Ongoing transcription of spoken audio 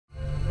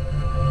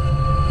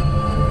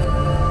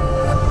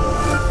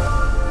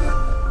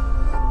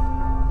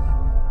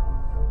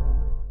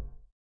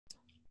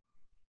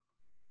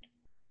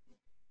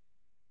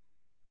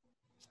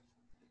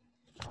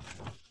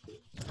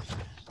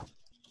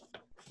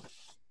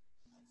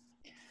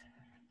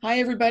Hi,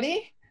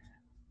 everybody.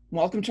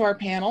 Welcome to our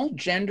panel,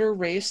 Gender,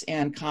 Race,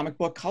 and Comic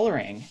Book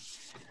Coloring.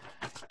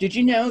 Did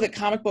you know that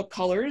comic book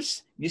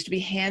colors used to be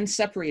hand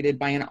separated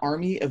by an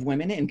army of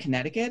women in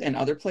Connecticut and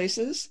other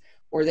places?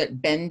 Or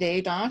that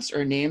benday dots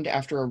are named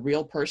after a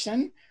real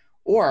person?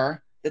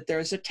 Or that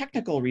there's a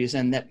technical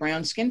reason that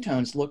brown skin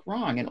tones look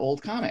wrong in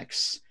old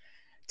comics?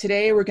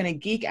 Today, we're going to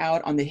geek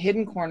out on the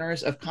hidden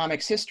corners of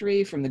comics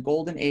history from the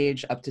golden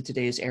age up to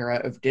today's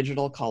era of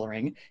digital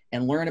coloring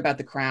and learn about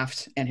the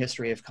craft and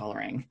history of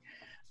coloring.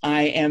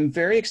 I am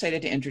very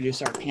excited to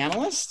introduce our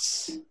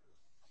panelists.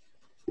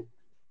 If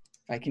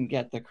I can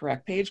get the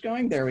correct page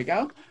going, there we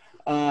go.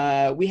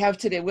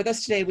 With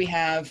us today, we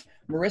have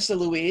Marissa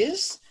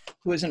Louise,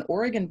 who is an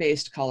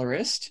Oregon-based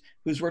colorist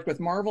who's worked with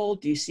Marvel,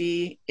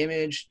 DC,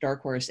 Image,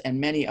 Dark Horse, and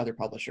many other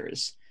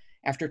publishers.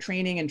 After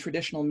training in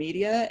traditional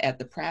media at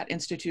the Pratt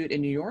Institute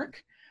in New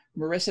York,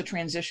 Marissa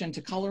transitioned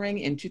to coloring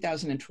in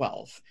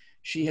 2012.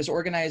 She has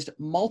organized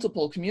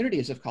multiple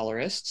communities of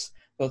colorists,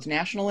 both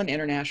national and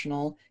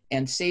international,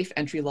 and safe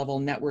entry-level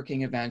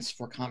networking events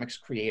for comics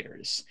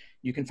creators.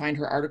 You can find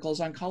her articles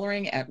on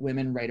coloring at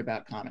Women Write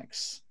About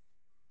Comics.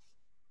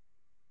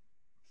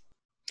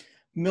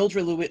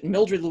 Mildred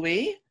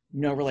Louis,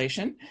 no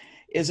relation,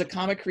 is a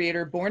comic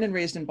creator born and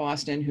raised in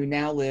Boston who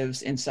now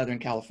lives in Southern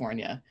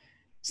California.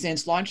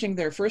 Since launching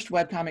their first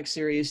webcomic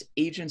series,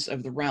 Agents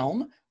of the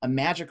Realm, a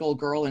magical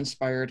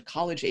girl-inspired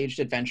college-aged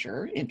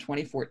adventure in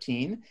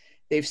 2014,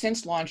 they've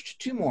since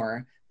launched two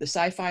more, the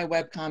sci-fi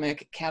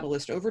webcomic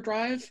Catalyst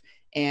Overdrive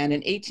and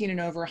an 18 and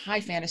over high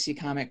fantasy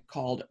comic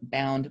called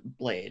Bound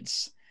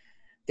Blades.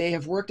 They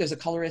have worked as a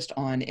colorist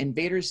on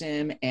Invader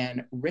Zim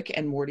and Rick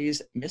and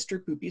Morty's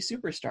Mr. Poopy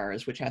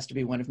Superstars, which has to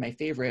be one of my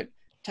favorite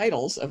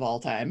titles of all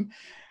time.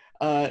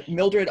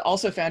 Mildred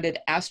also founded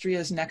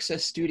Astrea's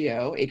Nexus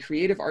Studio, a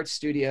creative arts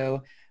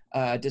studio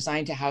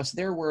designed to house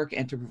their work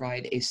and to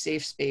provide a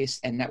safe space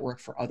and network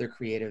for other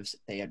creatives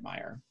they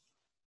admire.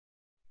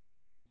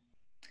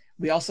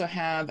 We also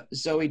have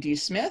Zoë D.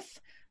 Smith.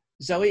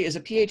 Zoe is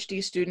a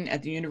PhD student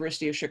at the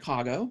University of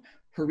Chicago.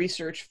 Her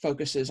research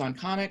focuses on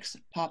comics,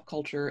 pop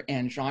culture,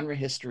 and genre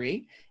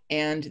history,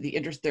 and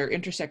their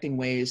intersecting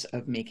ways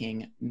of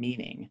making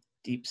meaning,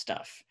 deep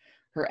stuff.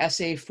 Her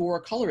essay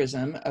For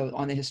Colorism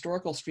on the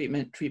historical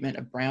treatment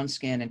of brown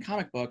skin in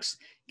comic books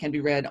can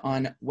be read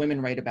on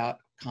Women Write About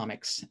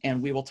Comics,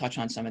 and we will touch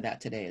on some of that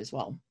today as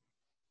well.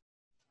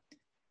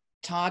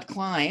 Todd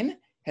Klein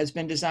has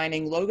been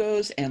designing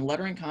logos and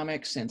lettering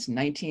comics since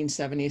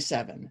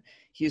 1977.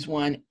 He's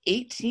won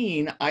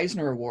 18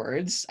 Eisner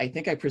Awards. I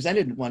think I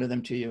presented one of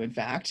them to you, in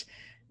fact,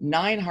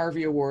 9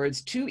 Harvey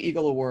Awards, 2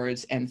 Eagle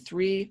Awards, and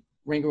 3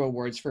 Ringo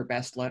Awards for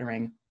Best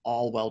Lettering,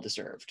 all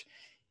well-deserved.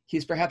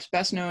 He's perhaps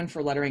best known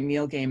for lettering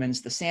Neil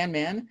Gaiman's The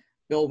Sandman,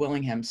 Bill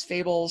Willingham's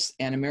Fables,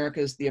 and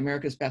the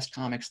America's Best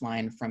Comics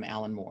line from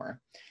Alan Moore.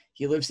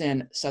 He lives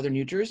in southern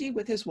New Jersey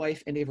with his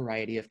wife and a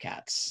variety of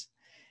cats.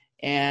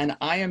 And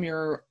I am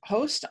your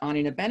host,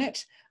 Anina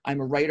Bennett.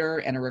 I'm a writer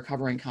and a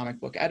recovering comic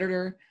book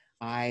editor.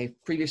 I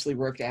previously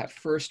worked at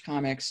First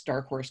Comics,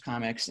 Dark Horse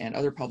Comics, and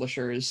other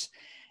publishers.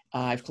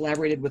 I've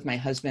collaborated with my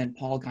husband,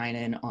 Paul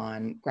Guinan,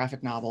 on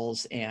graphic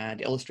novels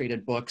and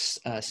illustrated books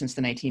since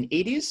the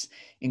 1980s,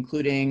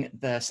 including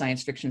the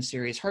science fiction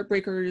series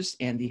Heartbreakers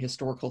and the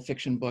historical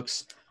fiction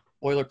books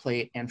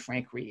Boilerplate and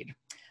Frank Reed.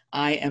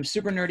 I am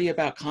super nerdy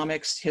about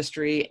comics,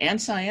 history,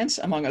 and science,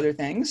 among other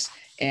things.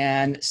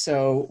 And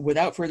so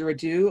without further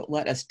ado,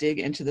 let us dig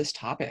into this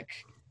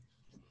topic.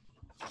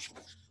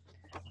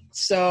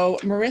 So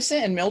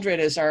Marissa and Mildred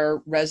is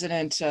our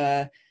resident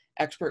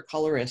expert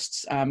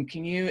colorists.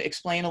 Can you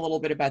explain a little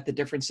bit about the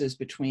differences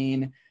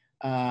between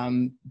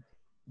RGB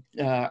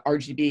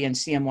and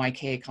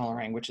CMYK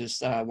coloring, which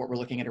is what we're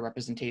looking at a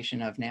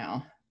representation of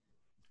now?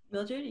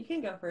 Mildred, you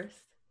can go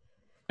first.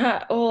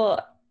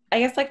 Well, I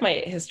guess like my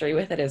history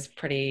with it is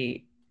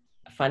pretty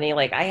funny.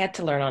 Like I had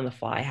to learn on the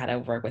fly how to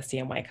work with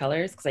CMY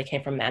colors because I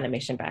came from an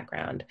animation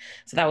background.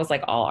 So that was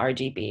like all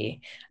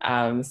RGB.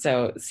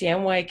 So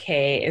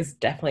CMYK is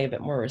definitely a bit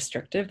more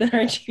restrictive than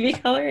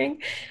RGB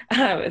coloring.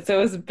 So it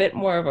was a bit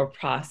more of a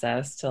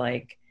process to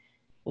like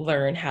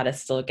learn how to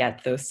still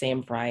get those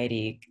same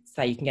variety so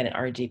that you can get an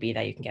RGB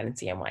that you can get in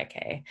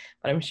CMYK.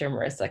 But I'm sure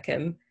Marissa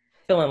can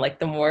fill in like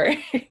the more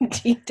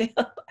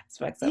detailed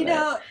aspects of it. You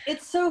know,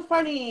 it's so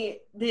funny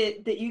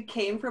that you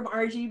came from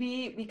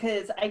RGB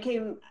because I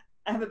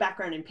have a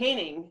background in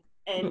painting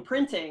and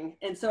printing,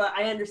 and so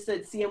I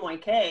understood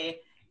CMYK,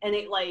 and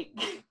it like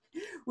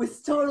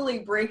was totally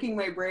breaking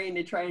my brain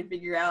to try and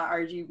figure out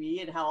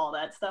RGB and how all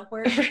that stuff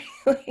works.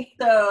 Really?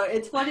 So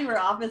it's funny we're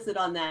opposite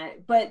on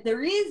that. But the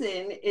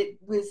reason it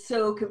was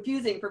so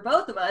confusing for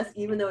both of us,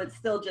 even though it's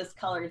still just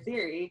color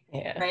theory,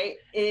 right,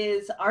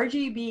 is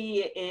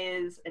RGB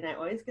is, and I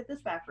always get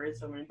this backwards,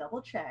 so I'm going to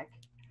double check.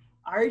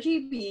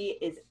 RGB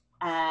is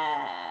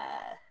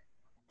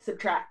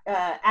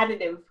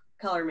additive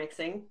color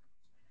mixing.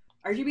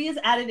 RGB is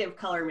additive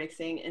color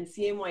mixing, and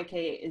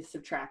CMYK is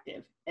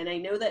subtractive. And I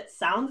know that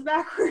sounds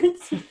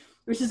backwards,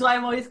 which is why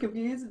I'm always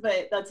confused,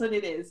 but that's what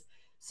it is.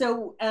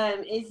 So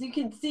as you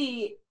can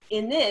see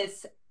in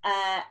this,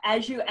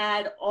 as you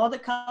add all the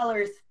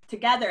colors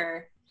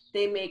together,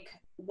 they make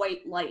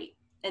white light.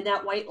 And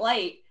that white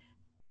light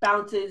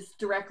bounces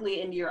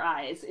directly into your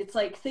eyes. It's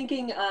like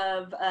thinking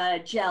of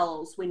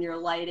gels when you're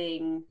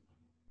lighting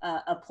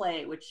a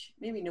play, which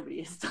maybe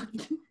nobody has done.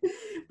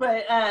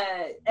 But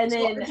and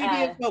then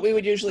RGB is what we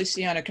would usually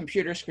see on a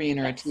computer screen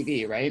or yes. a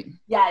TV, right?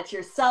 Yeah, it's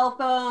your cell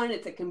phone,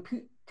 it's a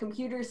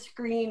computer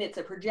screen, it's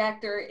a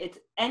projector, it's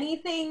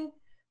anything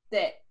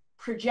that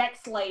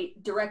projects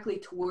light directly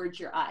towards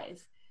your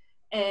eyes.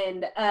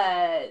 And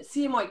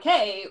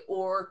CMYK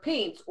or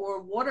paints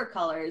or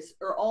watercolors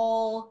are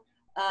all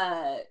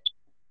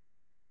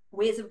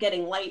ways of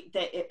getting light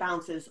that it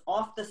bounces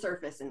off the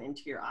surface and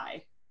into your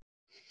eye.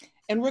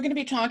 And we're going to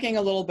be talking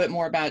a little bit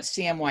more about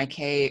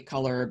CMYK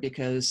color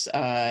because,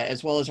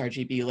 as well as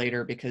RGB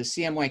later, because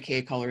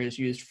CMYK color is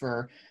used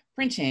for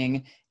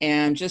printing.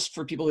 And just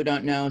for people who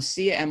don't know,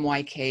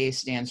 CMYK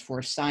stands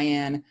for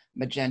cyan,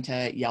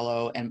 magenta,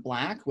 yellow, and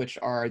black, which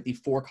are the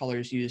 4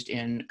 colors used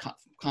in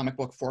comic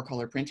book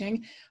 4-color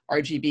printing.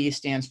 RGB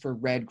stands for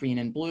red, green,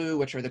 and blue,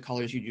 which are the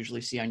colors you'd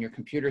usually see on your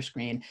computer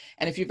screen.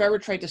 And if you've ever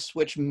tried to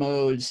switch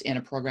modes in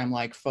a program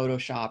like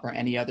Photoshop or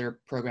any other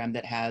program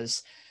that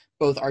has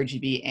both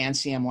RGB and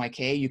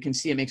CMYK, you can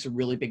see it makes a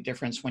really big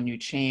difference when you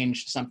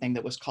change something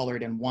that was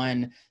colored in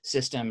one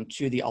system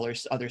to the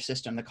other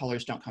system. The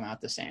colors don't come out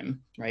the same,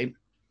 right?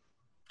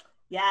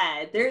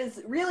 Yeah,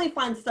 there's really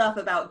fun stuff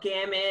about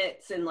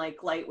gamuts and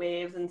like light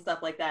waves and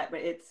stuff like that,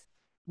 but it's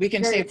we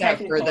can save that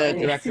for the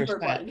director's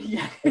cut.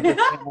 Yeah.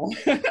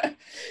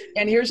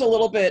 And here's a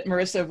little bit,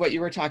 Marissa, of what you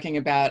were talking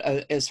about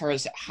as far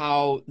as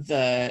how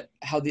light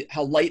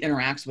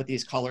interacts with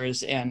these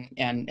colors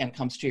and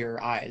comes to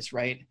your eyes,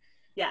 right?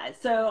 Yeah,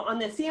 so on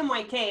the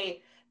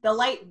CMYK, the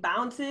light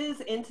bounces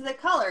into the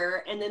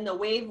color and then the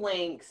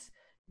wavelengths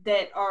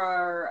that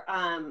are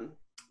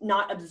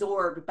not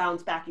absorbed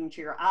bounce back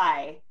into your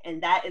eye.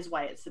 And that is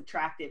why it's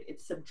subtractive.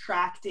 It's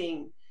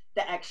subtracting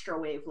the extra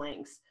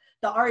wavelengths.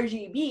 The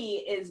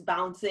RGB is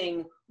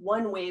bouncing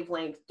one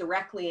wavelength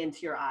directly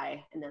into your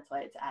eye, and that's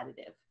why it's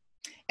additive.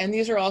 And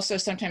these are also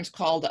sometimes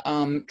called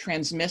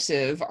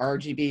transmissive.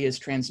 RGB is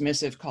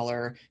transmissive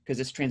color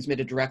because it's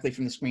transmitted directly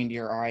from the screen to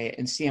your eye,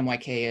 and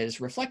CMYK is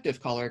reflective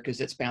color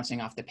because it's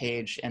bouncing off the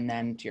page and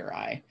then to your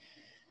eye.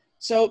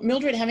 So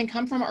Mildred, having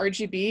come from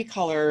RGB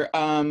color,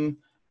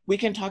 we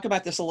can talk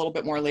about this a little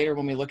bit more later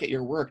when we look at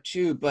your work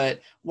too,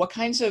 but what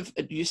kinds of,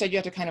 you said you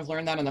had to kind of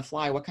learn that on the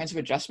fly. What kinds of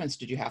adjustments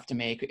did you have to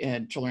make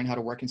to learn how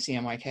to work in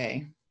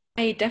CMYK?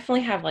 I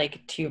definitely have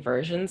like 2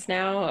 versions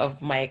now of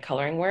my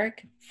coloring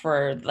work.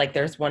 For like,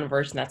 there's one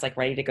version that's like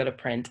ready to go to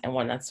print and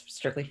one that's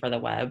strictly for the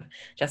web,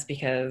 just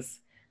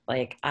because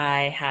like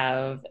I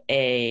have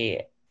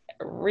a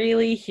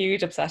really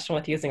huge obsession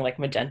with using like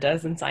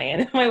magentas and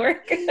cyan in my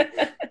work. And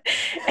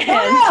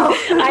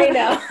I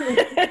know.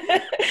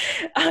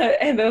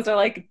 And those are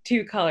like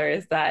 2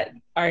 colors that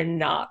are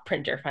not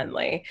printer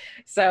friendly.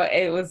 So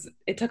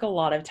it took a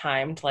lot of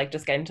time to like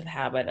just get into the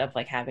habit of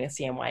like having a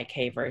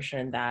CMYK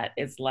version that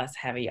is less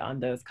heavy on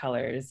those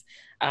colors,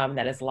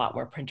 that is a lot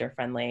more printer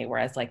friendly.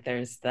 Whereas like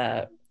there's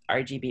the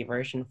RGB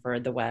version for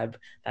the web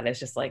that is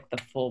just like the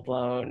full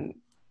blown,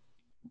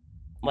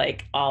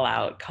 like all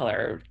out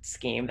color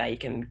scheme that you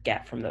can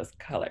get from those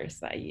colors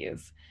that I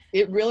use.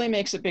 It really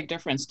makes a big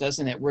difference,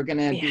 doesn't it? We're going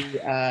to be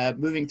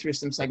moving through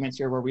some segments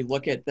here where we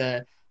look at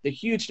the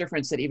huge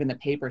difference that even the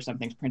paper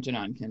something's printed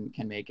on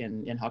can make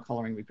in how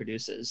coloring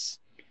reproduces.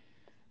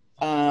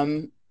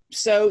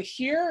 So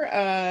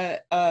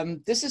here,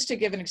 this is to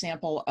give an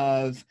example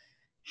of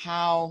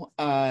how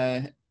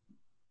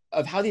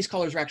these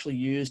colors are actually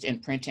used in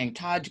printing.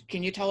 Todd,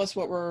 can you tell us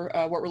what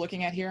we're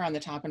looking at here on the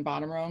top and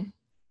bottom row?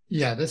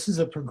 Yeah, this is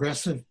a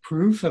progressive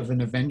proof of an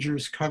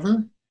Avengers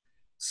cover.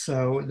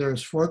 So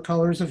there's 4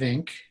 colors of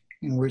ink,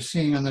 and we're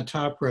seeing on the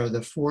top row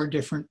the 4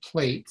 different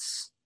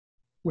plates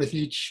with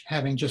each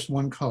having just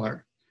one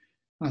color.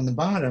 On the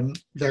bottom,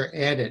 they're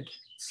added.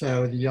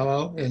 So the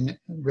yellow and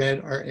red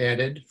are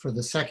added for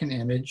the second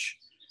image,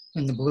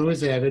 and the blue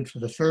is added for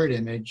the third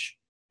image,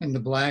 and the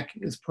black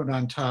is put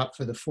on top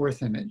for the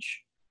 4th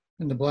image.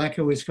 And the black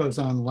always goes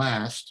on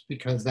last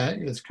because that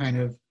is kind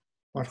of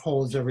what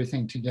holds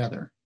everything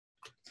together,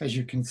 as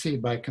you can see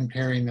by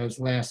comparing those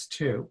last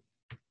 2.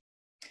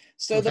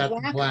 So without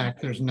the black,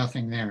 there's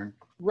nothing there.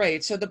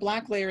 Right. So the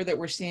black layer that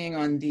we're seeing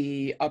on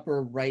the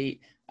upper right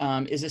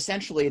is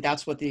essentially,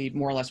 that's what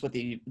more or less what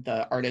the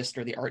artist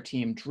or the art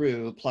team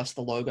drew, plus the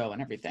logo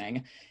and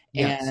everything.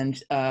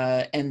 Yes.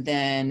 And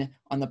then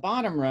on the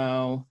bottom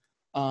row,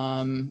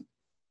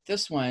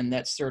 this one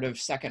that's sort of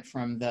second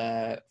from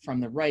the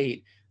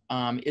right,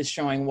 is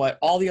showing what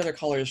all the other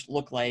colors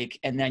look like,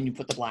 and then you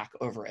put the black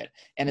over it.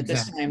 And at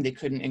this time, they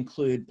couldn't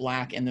include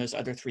black in those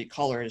other 3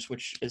 colors,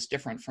 which is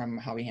different from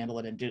how we handle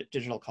it in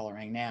digital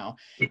coloring now.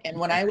 And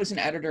when I was an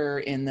editor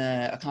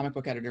a comic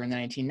book editor in the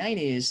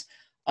 1990s,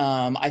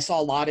 I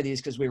saw a lot of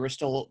these because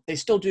they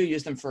still do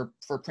use them for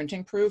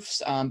printing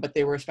proofs, but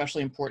they were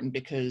especially important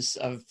because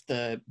of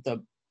the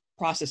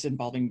process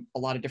involving a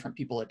lot of different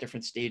people at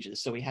different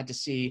stages. So we had to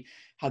see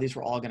how these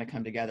were all going to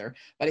come together.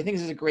 But I think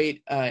this is a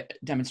great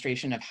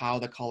demonstration of how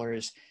the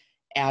colors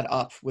add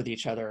up with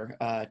each other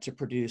to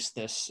produce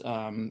this,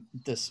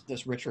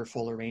 this richer,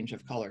 fuller range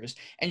of colors.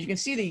 And you can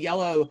see the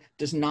yellow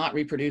does not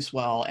reproduce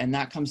well, and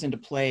that comes into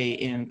play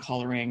in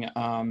coloring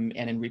and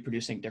in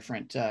reproducing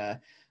different,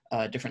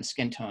 different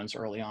skin tones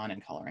early on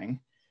in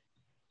coloring.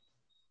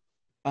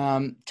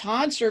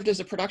 Todd served as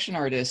a production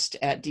artist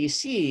at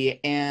DC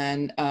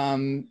and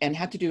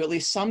had to do at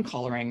least some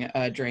coloring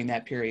during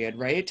that period,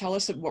 right? Tell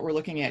us what we're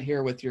looking at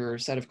here with your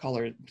set of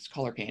color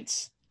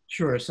paints.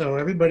 Sure. So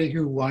everybody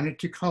who wanted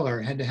to color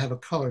had to have a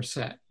color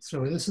set.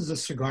 So this is a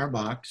cigar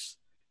box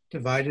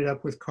divided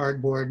up with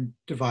cardboard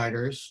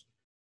dividers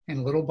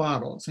and little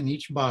bottles. And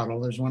each bottle,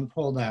 there's one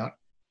pulled out,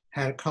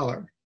 had a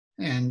color.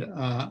 And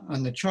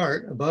on the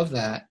chart above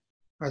that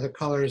are the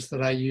colors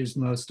that I used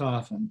most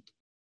often.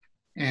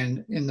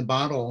 And in the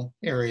bottle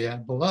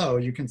area below,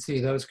 you can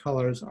see those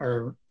colors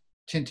are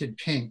tinted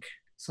pink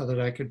so that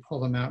I could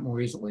pull them out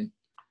more easily.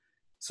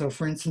 So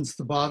for instance,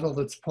 the bottle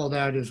that's pulled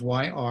out is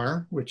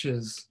YR, which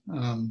is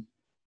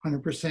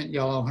 100%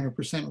 yellow,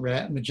 100%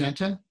 red,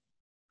 magenta.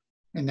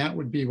 And that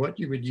would be what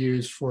you would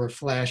use for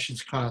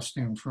Flash's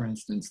costume, for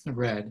instance, the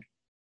red,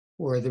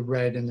 or the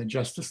red in the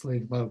Justice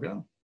League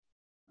logo.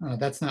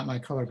 That's not my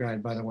color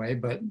guide, by the way,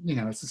 but you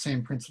know, it's the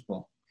same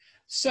principle.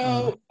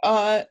 So,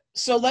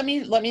 so let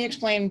me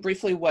explain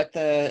briefly what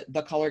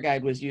the color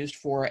guide was used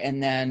for,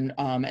 and then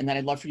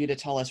I'd love for you to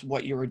tell us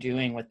what you were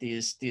doing with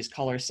these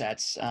color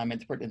sets in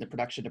the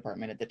production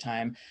department at the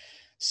time.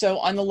 So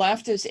on the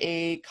left is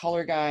a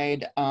color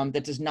guide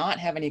that does not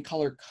have any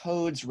color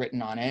codes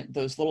written on it.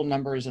 Those little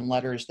numbers and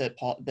letters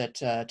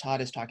that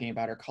Todd is talking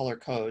about are color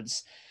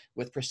codes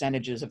with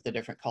percentages of the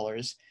different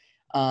colors.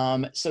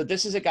 So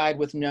this is a guide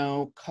with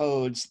no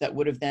codes that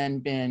would have then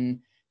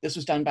been. This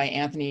was done by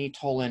Anthony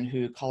Tolan,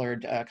 who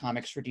colored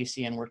comics for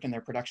DC and worked in their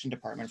production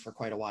department for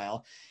quite a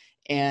while.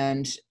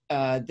 And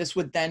this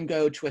would then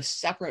go to a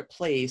separate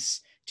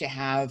place to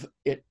have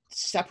it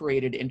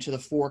separated into the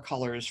 4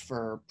 colors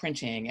for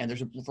printing. And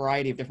there's a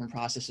variety of different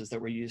processes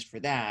that were used for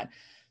that.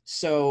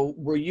 So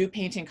were you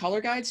painting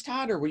color guides,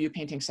 Todd, or were you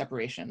painting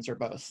separations, or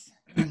both?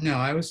 No,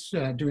 I was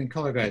doing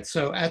color guides.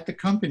 So at the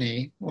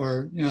company,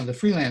 or you know, the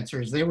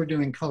freelancers, they were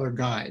doing color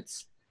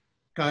guides.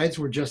 Guides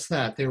were just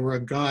that. They were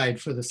a guide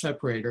for the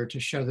separator to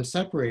show the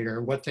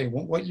separator what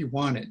you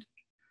wanted,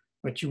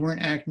 but you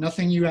weren't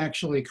nothing you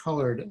actually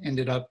colored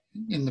ended up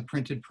in the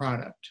printed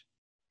product.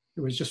 It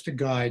was just a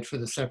guide for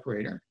the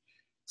separator.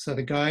 So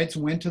the guides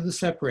went to the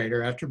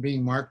separator after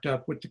being marked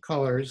up with the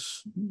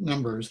colors,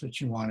 numbers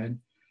that you wanted,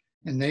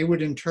 and they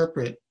would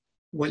interpret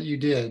what you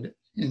did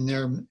in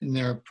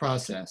their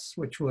process,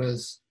 which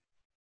was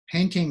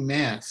painting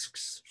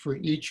masks for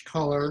each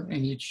color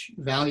and each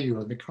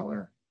value of the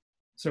color.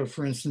 So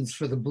for instance,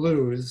 for the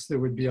blues, there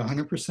would be a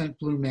 100%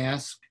 blue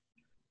mask,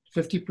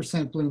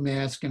 50% blue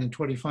mask, and a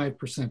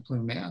 25%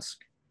 blue mask.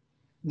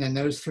 And then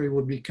those 3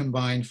 would be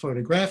combined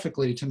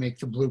photographically to make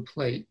the blue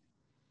plate.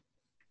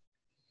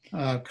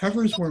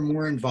 Covers were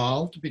more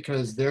involved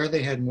because there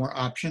they had more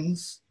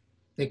options.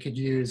 They could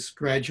use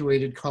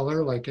graduated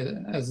color, like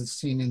as it's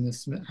seen in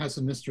this House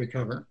of Mystery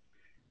cover.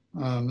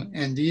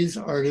 And these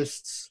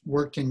artists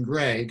worked in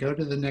gray. Go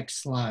to the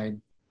next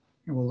slide,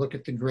 and we'll look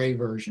at the gray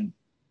version.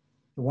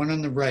 The one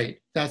on the right,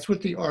 that's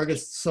what the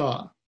artist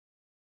saw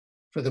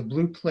for the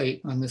blue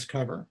plate on this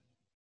cover.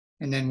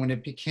 And then when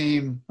it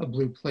became a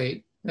blue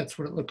plate, that's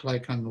what it looked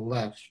like on the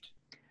left.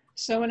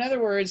 So in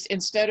other words,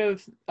 instead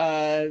of,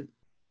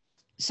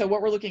 so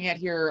what we're looking at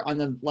here on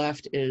the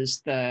left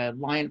is the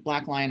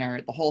black line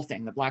art, the whole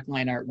thing, the black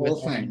line art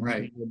with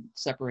right.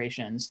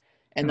 separations.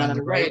 And then on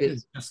the right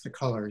is just the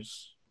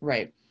colors.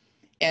 Right.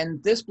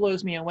 And this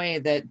blows me away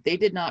that they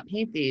did not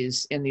paint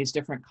these in these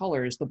different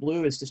colors. The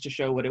blue is just to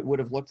show what it would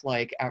have looked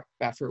like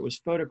after it was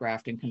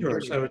photographed and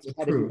converted. Sure, so it's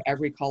had to do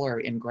every color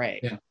in gray.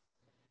 Yeah.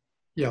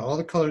 Yeah, all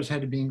the colors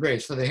had to be in gray.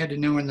 So they had to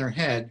know in their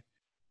head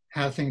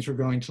how things were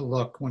going to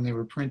look when they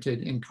were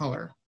printed in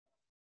color.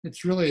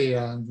 It's really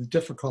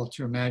difficult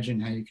to imagine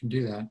how you can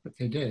do that, but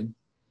they did.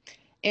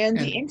 And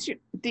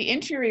the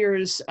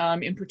interiors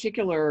in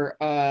particular,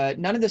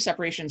 none of the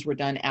separations were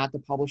done at the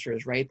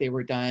publishers, right? They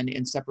were done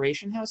in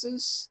separation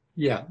houses?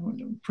 Yeah,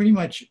 pretty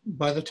much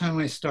by the time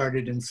I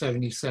started in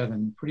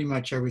 '77, pretty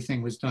much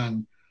everything was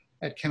done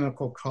at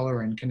Chemical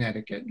Color in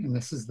Connecticut. And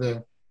this is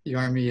the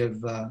army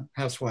of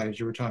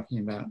housewives you were talking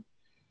about.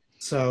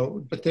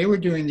 So, but they were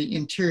doing the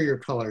interior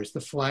colors,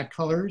 the flat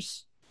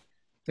colors.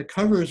 The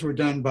covers were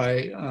done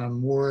by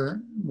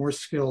more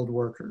skilled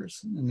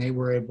workers, and they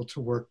were able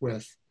to work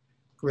with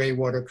gray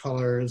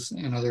watercolors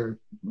and other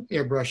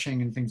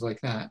airbrushing and things like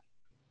that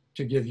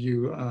to give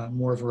you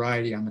more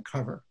variety on the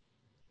cover.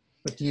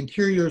 But the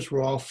interiors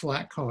were all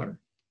flat color.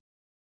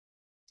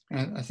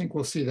 And I think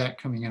we'll see that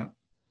coming up.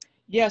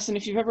 Yes, and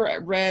if you've ever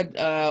read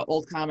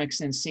old comics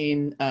and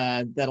seen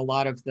that a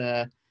lot of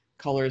the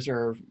colors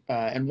are,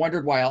 and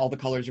wondered why all the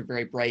colors are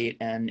very bright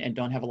and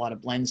don't have a lot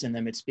of blends in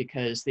them. It's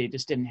because they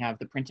just didn't have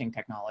the printing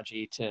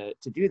technology to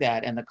do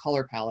that. And the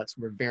color palettes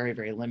were very,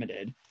 very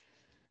limited.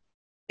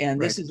 And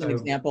this is an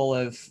example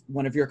of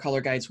one of your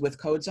color guides with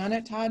codes on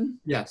it, Todd?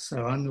 Yes,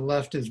 so on the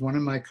left is one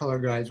of my color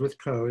guides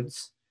with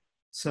codes.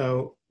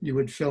 So you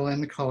would fill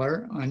in the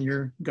color on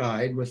your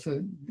guide with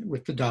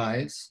the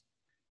dyes.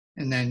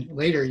 And then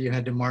later you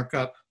had to mark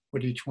up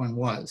what each one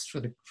was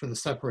for the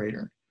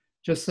separator,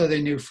 just so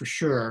they knew for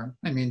sure.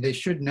 I mean, they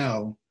should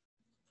know,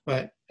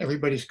 but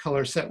everybody's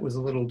color set was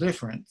a little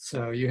different.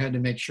 So you had to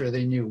make sure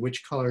they knew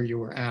which color you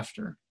were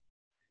after.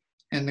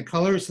 And the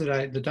colors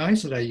the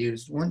dyes that I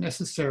used weren't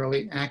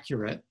necessarily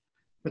accurate,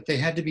 but they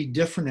had to be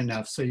different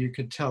enough so you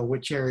could tell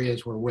which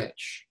areas were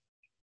which.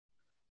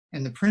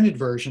 And the printed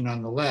version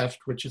on the left,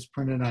 which is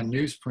printed on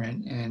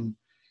newsprint and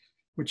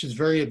which is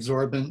very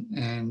absorbent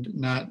and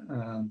not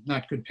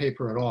good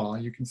paper at all.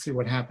 You can see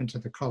what happened to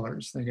the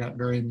colors. They got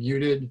very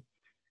muted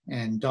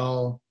and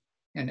dull,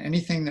 and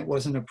anything that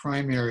wasn't a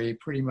primary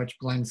pretty much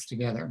blends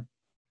together.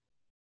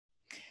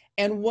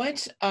 And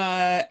what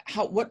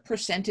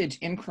percentage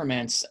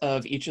increments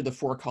of each of the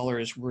 4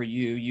 colors were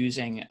you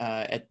using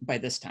by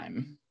this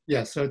time?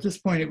 Yeah, so at this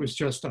point it was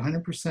just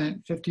 100%,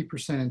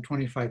 50%, and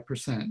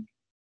 25%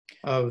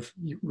 of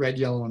red,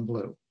 yellow, and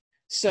blue.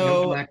 So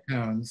no black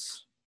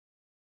tones.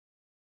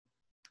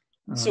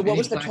 So what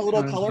was the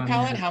total color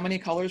palette? How many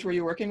colors were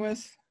you working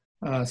with?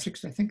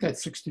 6, I think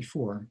that's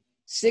 64.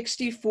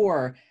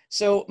 64.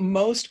 So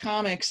most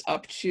comics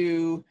up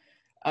to,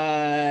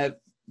 but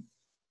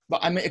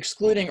I'm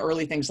excluding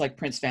early things like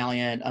Prince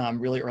Valiant,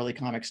 really early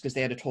comics, because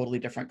they had a totally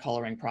different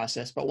coloring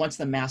process. But once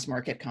the mass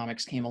market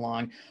comics came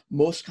along,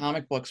 most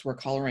comic books were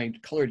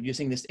colored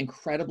using this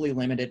incredibly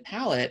limited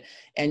palette,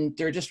 and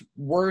there just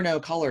were no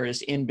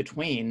colors in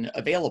between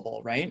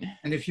available, right?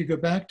 And if you go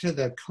back to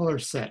the color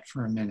set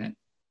for a minute,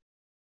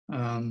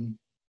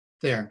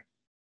 there.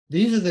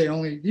 These are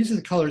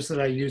the colors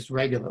that I used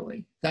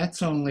regularly.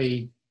 That's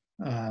only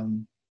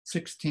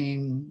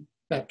 16,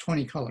 about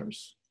 20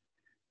 colors,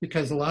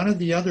 because a lot of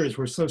the others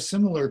were so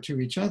similar to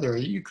each other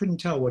that you couldn't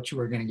tell what you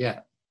were going to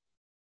get.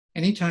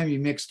 Anytime you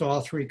mixed all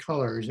 3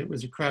 colors, it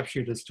was a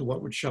crapshoot as to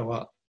what would show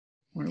up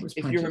when it was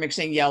printed. If you were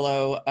mixing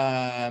yellow,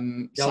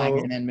 cyan,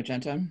 and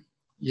magenta?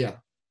 Yeah.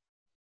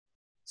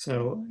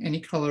 So any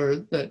color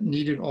that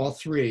needed all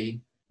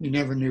 3, you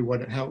never knew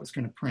how it was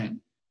going to print.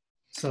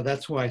 So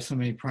that's why so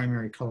many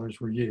primary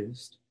colors were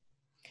used.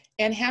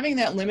 And having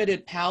that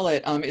limited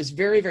palette is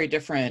very, very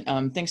different.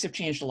 Things have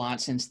changed a lot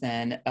since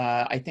then.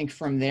 I think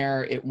from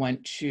there it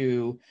went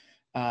to,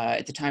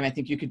 at the time, I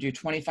think you could do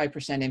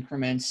 25%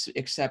 increments,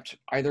 except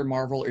either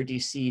Marvel or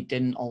DC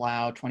didn't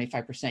allow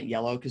 25%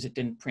 yellow because it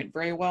didn't print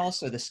very well.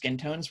 So the skin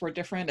tones were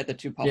different at the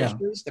 2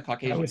 publishers, the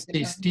Caucasian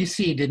skin tones.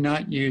 DC did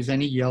not use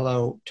any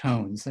yellow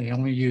tones. They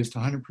only used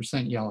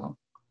 100% yellow.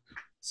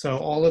 So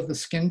all of the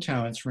skin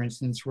tones, for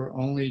instance, were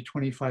only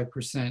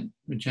 25%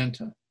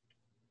 magenta.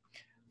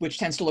 Which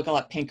tends to look a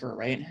lot pinker,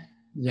 right?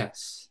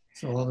 Yes.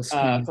 So all the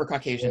skin for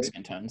Caucasian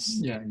skin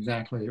tones. Yeah,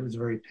 exactly. It was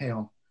very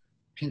pale,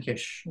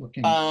 pinkish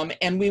looking.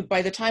 And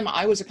by the time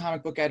I was a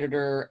comic book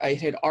editor, I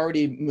had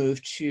already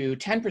moved to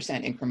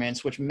 10%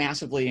 increments, which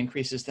massively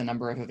increases the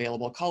number of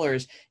available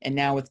colors. And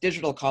now with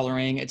digital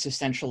coloring, it's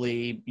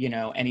essentially,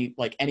 any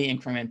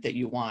increment that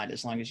you want,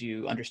 as long as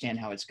you understand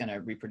how it's going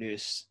to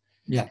reproduce.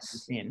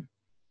 Yes.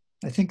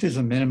 I think there's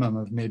a minimum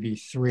of maybe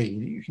 3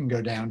 that you can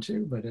go down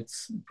to, but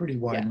it's a pretty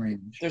wide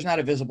range. There's not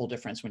a visible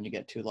difference when you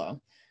get too low.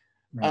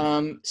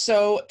 Right.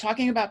 So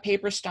talking about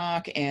paper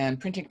stock and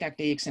printing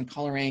techniques and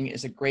coloring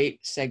is a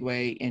great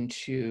segue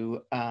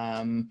into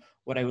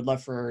what I would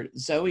love for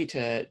Zoe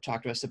to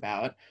talk to us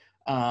about,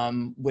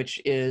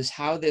 which is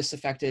how this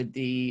affected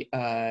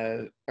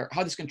or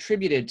how this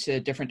contributed to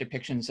different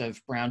depictions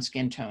of brown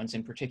skin tones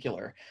in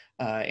particular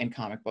in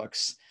comic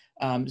books.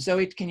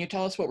 Zoe, can you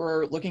tell us what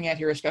we're looking at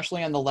here,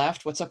 especially on the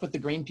left? What's up with the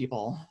green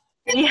people?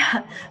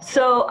 Yeah,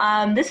 so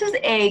this is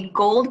a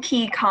Gold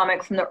Key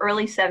comic from the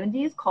early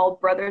 70s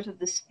called Brothers of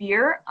the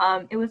Spear.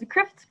 It was a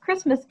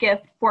Christmas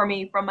gift for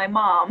me from my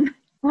mom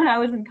when I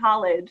was in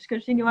college,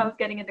 because she knew I was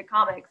getting into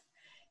comics.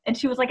 And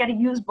she was like at a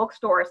used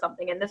bookstore or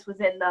something, and this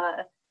was in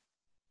the,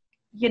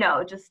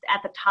 just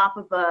at the top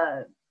of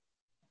a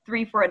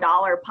 3 for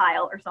 $1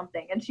 pile or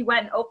something. And she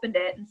went and opened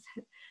it and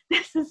said,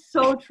 "This is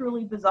so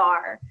truly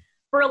bizarre,"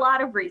 for a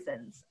lot of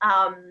reasons.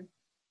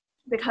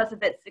 Because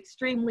of its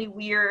extremely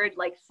weird,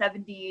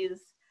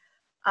 70s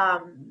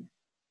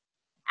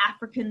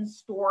African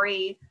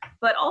story,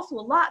 but also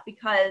a lot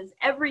because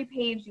every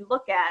page you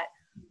look at,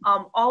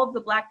 all of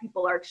the Black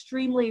people are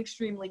extremely,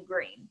 extremely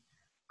green.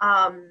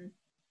 I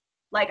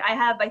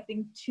have, I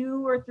think,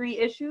 2 or 3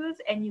 issues,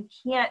 and you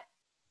can't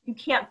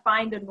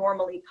find a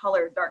normally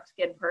colored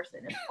dark-skinned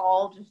person. It's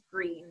all just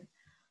green.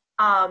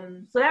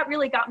 So that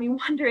really got me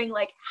wondering,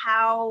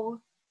 how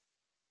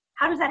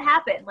does that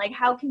happen?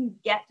 How can you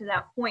get to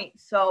that point?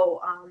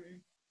 So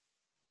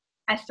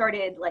I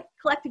started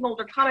collecting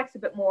older comics a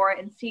bit more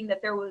and seeing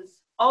that there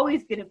was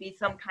always going to be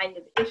some kind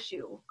of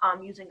issue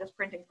using this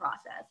printing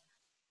process.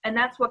 And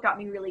that's what got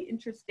me really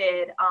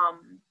interested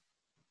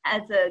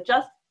as a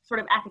just sort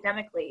of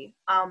academically.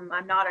 I'm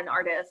not an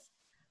artist,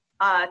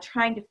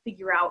 trying to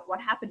figure out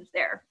what happens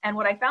there. And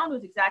what I found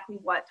was exactly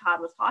what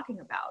Todd was talking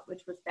about,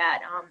 which was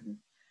that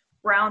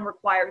brown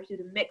requires you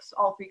to mix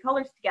all three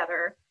colors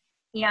together.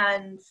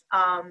 And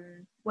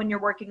when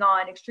you're working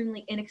on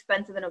extremely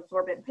inexpensive and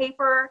absorbent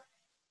paper,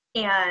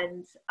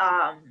 and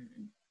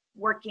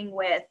working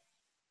with,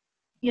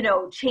 you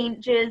know,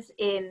 changes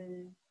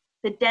in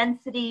the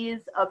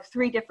densities of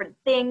three different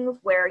things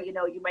where, you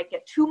know, you might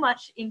get too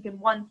much ink in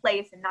one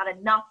place and not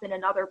enough in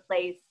another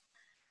place.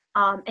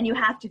 And you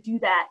have to do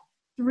that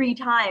 3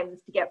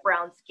 times to get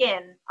brown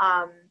skin,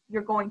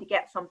 you're going to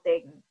get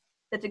something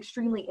that's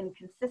extremely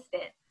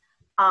inconsistent.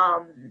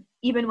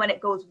 Even when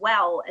it goes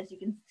well, as you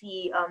can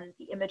see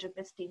the image of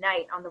Misty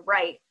Night on the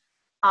right,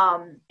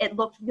 it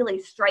looked really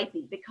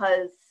stripy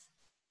because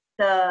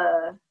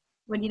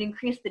when you'd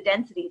increase the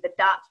density, the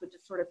dots would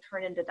just sort of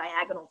turn into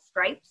diagonal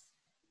stripes,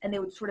 and they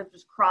would sort of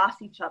just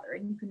cross each other,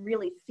 and you can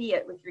really see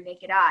it with your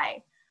naked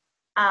eye.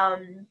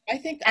 I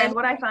think, and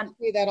what I found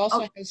that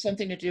also has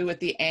something to do with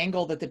the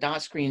angle that the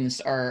dot screens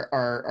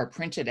are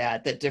printed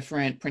at, that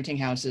different printing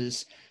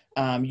houses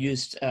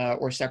used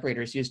or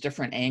separators use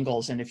different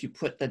angles, and if you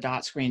put the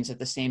dot screens at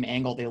the same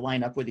angle, they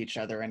line up with each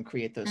other and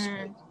create those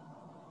squares.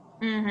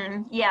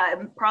 Yeah,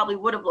 it probably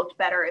would have looked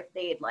better if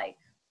they'd like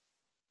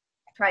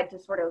tried to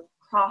sort of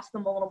cross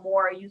them a little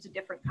more, use a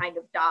different kind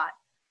of dot.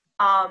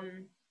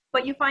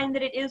 But you find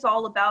that it is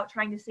all about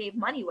trying to save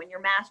money when you're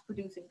mass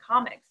producing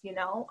comics, you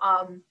know?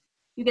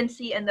 You can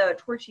see in the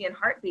Torchian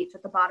Heartbeats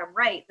at the bottom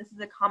right, this is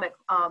a comic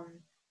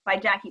by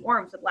Jackie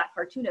Orms, a Black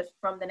cartoonist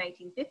from the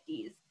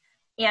 1950s.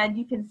 And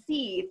you can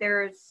see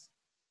there's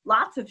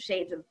lots of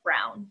shades of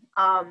brown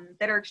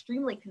that are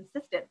extremely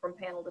consistent from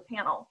panel to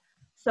panel.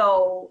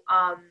 So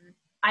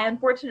I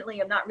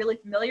unfortunately am not really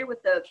familiar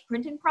with the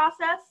printing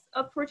process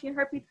of Torchian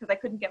Heartbeats because I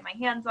couldn't get my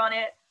hands on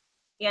it.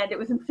 And it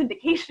was in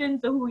syndication,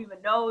 so who even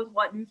knows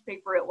what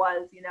newspaper it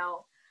was, you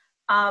know.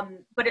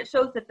 But it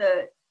shows that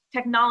the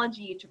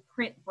technology to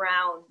print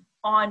brown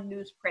on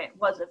newsprint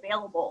was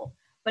available,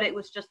 but it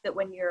was just that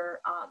when your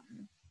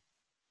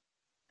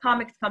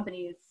comics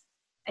companies,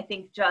 I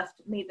think,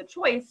 just made the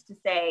choice to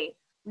say,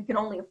 we can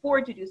only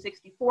afford to do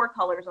 64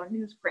 colors on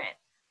newsprint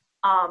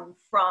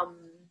from,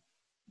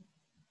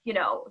 you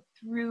know,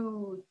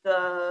 through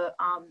the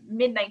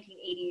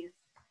mid-1980s,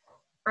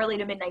 early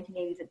to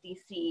mid-1980s at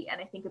DC, and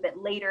I think a bit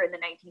later in the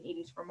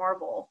 1980s for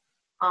Marvel,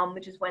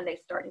 which is when they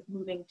started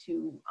moving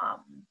to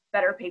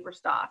better paper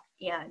stock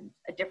and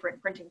a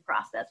different printing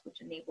process,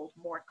 which enabled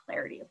more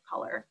clarity of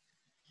color.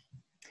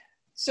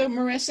 So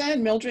Marissa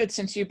and Mildred,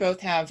 since you both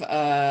have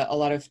a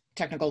lot of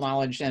technical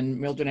knowledge, and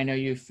Mildred, I know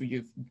you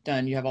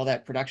have all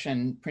that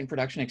print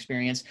production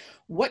experience.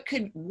 What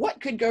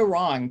could go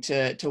wrong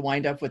to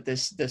wind up with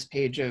this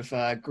page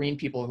of green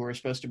people who are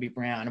supposed to be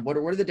brown? What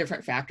are the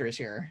different factors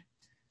here?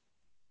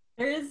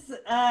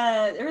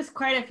 There's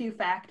quite a few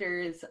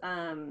factors,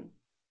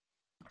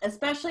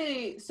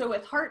 especially so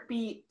with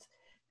Heartbeat.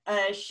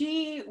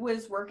 She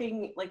was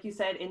working, like you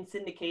said, in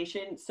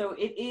syndication, so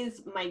it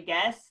is my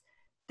guess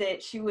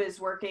that she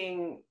was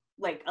working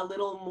like a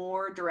little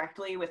more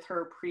directly with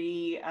her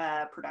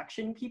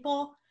pre-production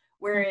people,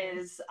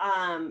 whereas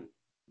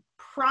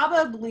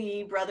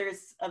probably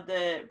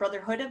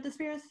Brotherhood of the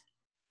Spears?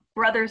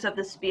 Brothers of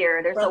the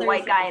Spear. There's a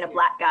white guy and a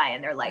black guy,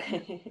 and they're like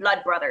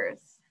blood brothers.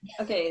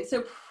 Okay,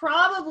 so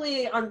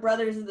probably on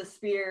Brothers of the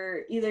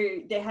Spear, either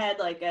they had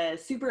like a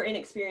super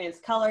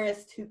inexperienced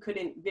colorist who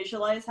couldn't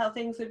visualize how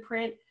things would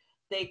print.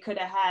 They could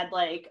have had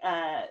like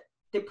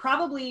they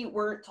probably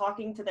weren't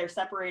talking to their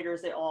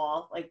separators at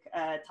all, like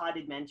Todd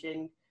had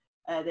mentioned,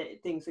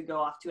 that things would go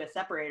off to a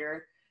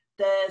separator.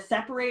 The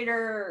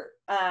separator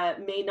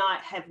may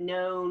not have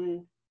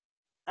known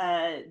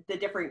the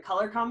different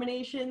color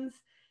combinations.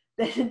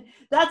 Then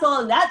that's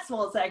all in that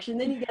small section.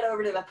 Then you get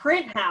over to the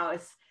print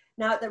house.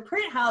 Now at the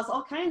print house,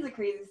 all kinds of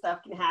crazy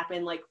stuff can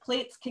happen. Like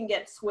plates can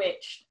get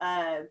switched.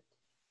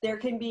 There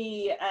can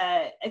be,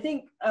 I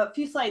think a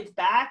few slides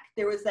back,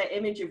 there was that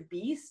image of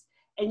Beast,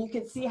 and you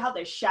can see how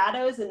the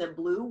shadows in the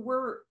blue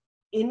were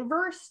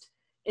inversed.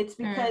 It's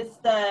because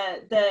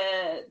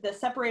the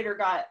separator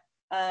got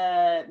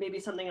maybe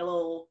something a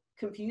little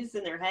confused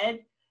in their head.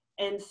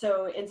 And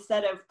so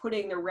instead of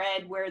putting the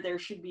red where there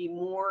should be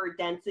more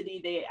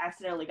density, they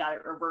accidentally got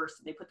it reversed.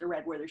 And they put the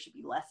red where there should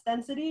be less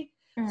density.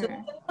 So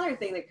that's another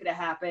thing that could have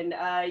happened.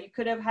 You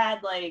could have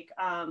had like,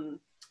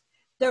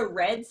 the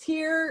reds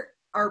here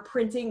are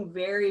printing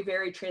very,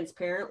 very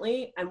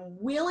transparently. I'm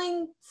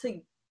willing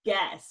to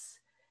guess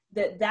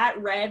that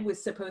red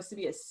was supposed to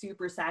be a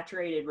super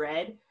saturated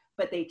red,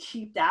 but they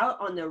cheaped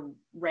out on the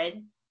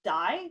red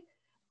dye.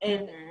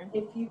 And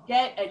if you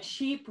get a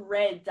cheap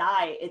red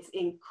dye, it's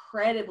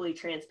incredibly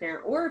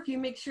transparent. Or if you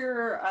mix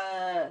your,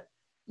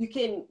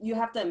 you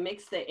have to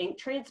mix the ink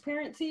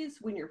transparencies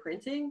when you're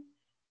printing.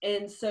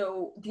 And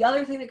so the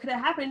other thing that could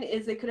have happened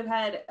is they could have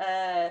had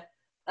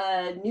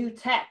a new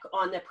tech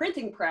on the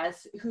printing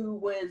press who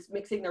was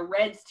mixing the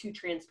reds too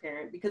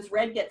transparent, because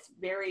red gets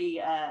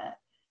very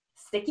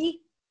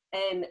sticky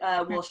and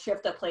will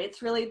shift the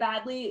plates really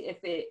badly if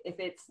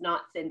it's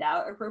not thinned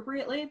out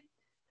appropriately.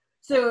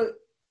 So,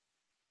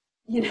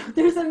 you know,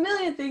 there's a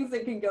million things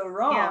that can go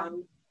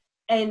wrong,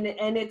 and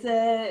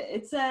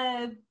it's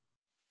a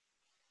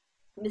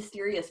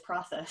mysterious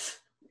process.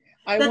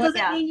 That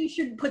doesn't mean you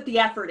should put the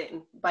effort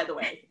in, by the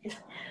way.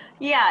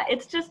 Yeah,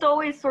 it's just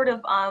always sort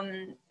of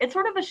it's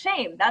sort of a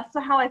shame. That's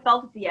how I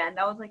felt at the end.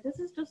 I was like, this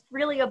is just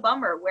really a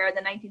bummer, where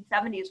the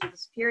 1970s was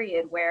this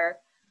period where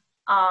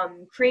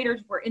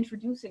creators were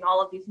introducing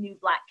all of these new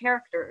Black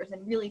characters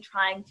and really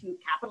trying to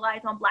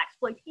capitalize on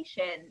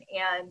Blaxploitation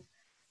and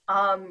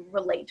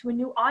relate to a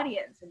new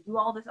audience and do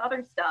all this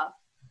other stuff.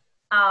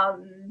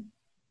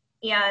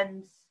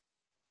 And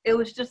it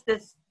was just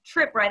this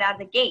trip right out of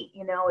the gate.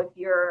 You know, if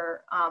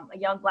you're a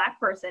young Black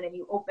person and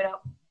you open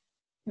up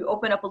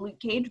a Luke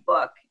Cage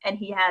book and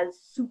he has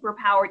super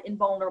powered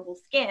invulnerable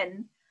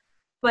skin,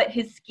 but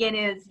his skin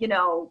is, you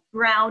know,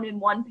 brown in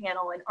one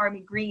panel and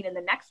army green in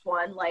the next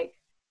one, like,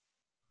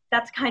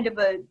 that's kind of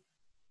a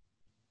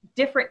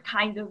different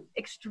kind of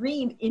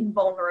extreme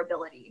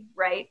invulnerability,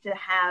 right? To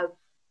have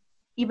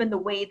even the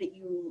way that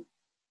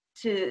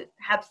to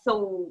have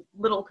so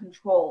little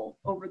control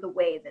over the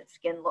way that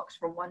skin looks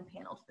from one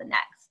panel to the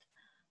next,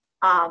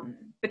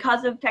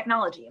 because of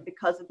technology and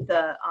because of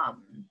the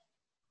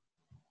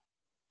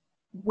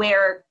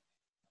where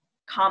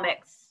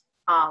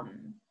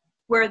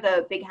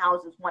the big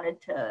houses wanted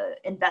to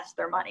invest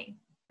their money,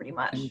 pretty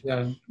much.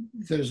 And,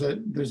 there's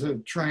a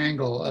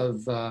triangle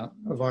of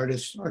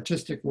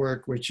artistic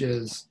work, which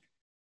is,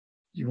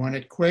 do you want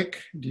it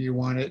quick? Do you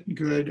want it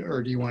good?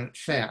 Or do you want it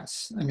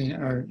fast? I mean,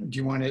 or do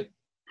you want it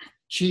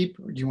cheap?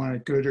 Or do you want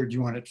it good? Or do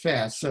you want it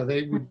fast? So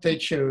they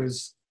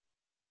chose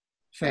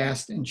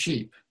fast and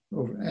cheap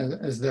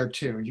as their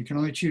two. You can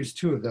only choose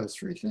two of those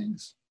three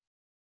things.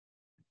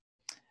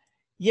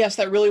 Yes,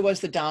 that really was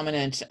the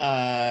dominant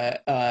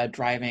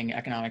driving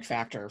economic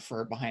factor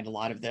behind a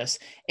lot of this.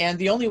 And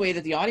the only way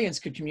that the audience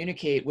could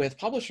communicate with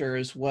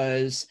publishers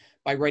was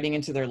by writing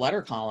into their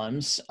letter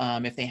columns,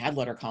 if they had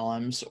letter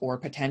columns, or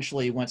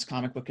potentially once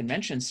comic book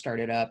conventions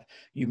started up,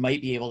 you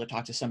might be able to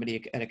talk to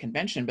somebody at a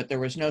convention, but there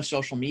was no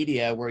social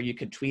media where you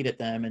could tweet at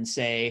them and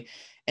say,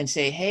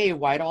 hey,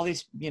 why do all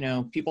these, you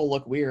know, people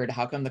look weird?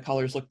 How come the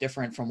colors look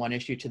different from one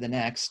issue to the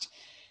next?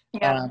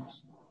 Yeah.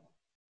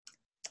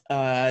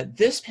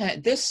 This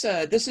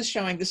is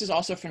showing, this is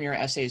also from your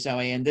essay,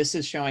 Zoe, and this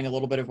is showing a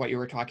little bit of what you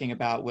were talking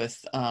about with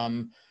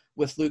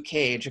Luke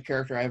Cage, a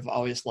character I've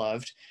always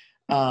loved.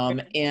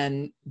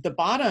 And the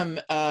bottom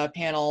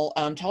panel,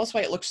 tell us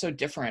why it looks so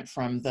different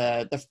from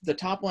the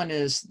top one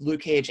is Luke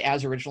Cage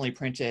as originally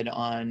printed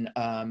on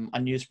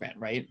newsprint,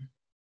 right?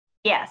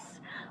 Yes.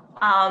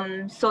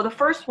 So the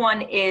first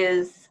one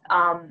is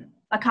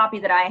a copy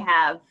that I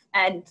have,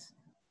 and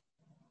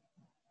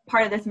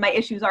part of this, my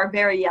issues are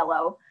very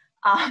yellow.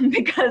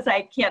 Because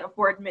I can't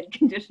afford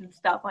mint-condition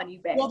stuff on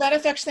eBay. Well, that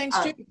affects things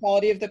too. The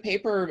quality of the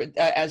paper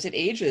as it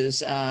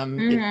ages is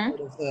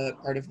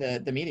part of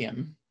the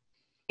medium.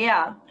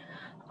 Yeah.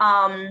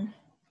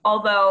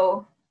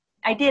 Although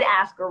I did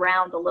ask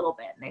around a little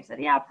bit, and they said,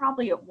 yeah,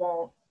 probably it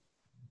won't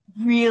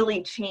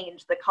really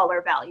change the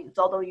color values,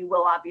 although you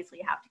will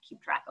obviously have to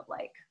keep track of,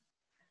 like,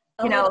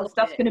 you know,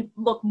 stuff's going to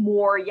look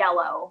more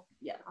yellow.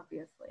 Yeah,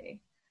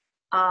 obviously.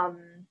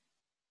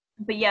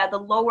 But yeah, the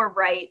lower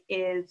right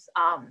is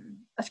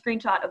a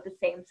screenshot of the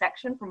same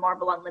section from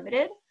Marvel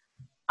Unlimited.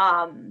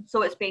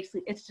 So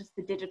it's just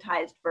the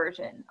digitized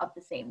version of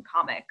the same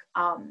comic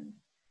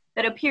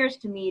that appears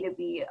to me to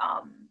be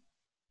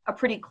a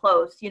pretty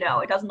close, you know,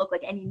 it doesn't look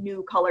like any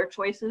new color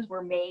choices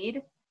were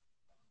made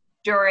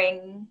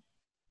during,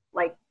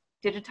 like,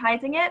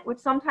 digitizing it, which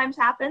sometimes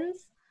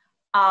happens.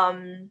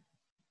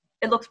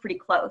 It looks pretty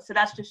close. So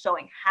that's just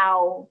showing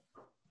how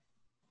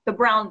the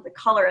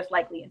color is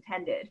likely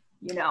intended.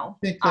 You know,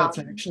 I think that's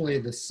actually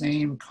the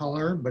same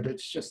color, but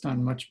it's just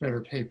on much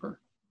better paper.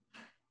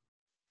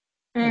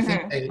 I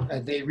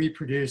think they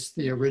reproduced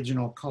the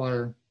original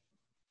color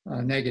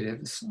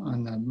negatives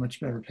on the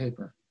much better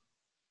paper.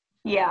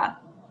 Yeah.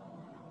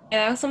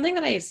 Yeah, something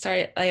that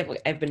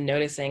I've been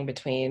noticing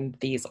between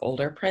these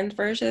older print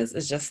versions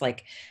is just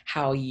like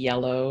how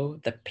yellow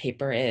the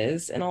paper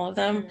is in all of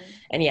them.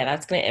 And yeah,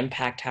 that's going to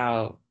impact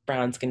how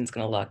brown skin is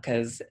going to look,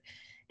 because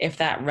if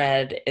that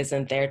red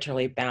isn't there to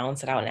really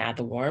balance it out and add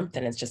the warmth,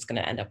 then it's just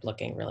going to end up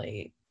looking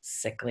really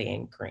sickly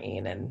and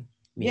green and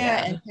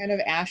and kind of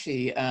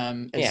ashy.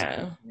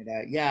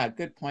 Yeah,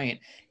 good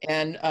point.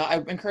 And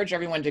I encourage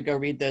everyone to go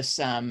read this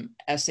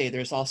essay.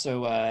 There's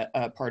also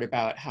a part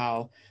about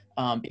how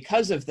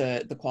because of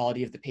the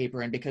quality of the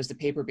paper, and because the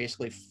paper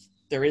basically,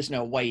 there is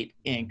no white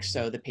ink,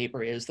 so the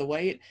paper is the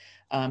white.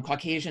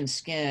 Caucasian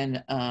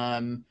skin,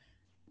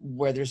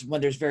 when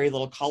there's very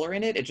little color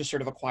in it, it just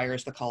sort of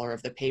acquires the color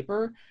of the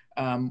paper.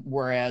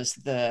 Whereas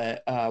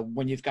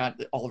when you've got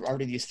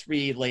already these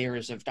 3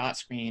 layers of dot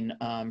screen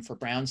for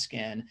brown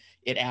skin,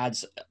 it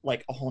adds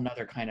like a whole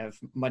nother kind of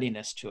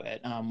muddiness to it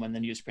when the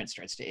newsprint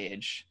starts to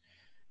age.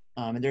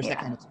 And there's that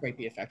kind of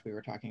scrapey effect we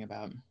were talking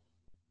about.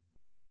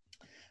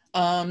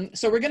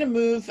 So we're going to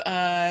move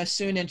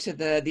soon into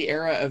the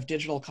era of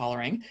digital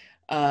coloring.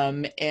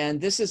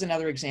 And this is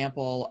another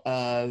example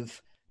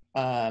of,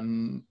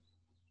 on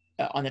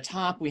the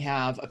top, we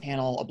have a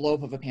panel, a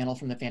blow-up of a panel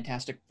from the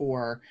Fantastic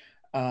Four,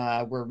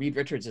 where Reed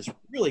Richards is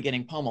really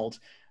getting pummeled,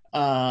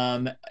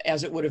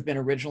 as it would have been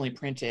originally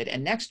printed.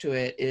 And next to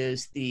it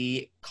is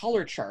the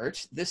color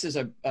chart. This is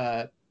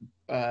a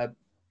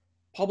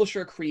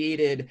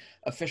publisher-created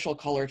official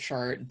color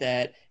chart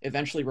that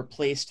eventually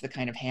replaced the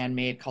kind of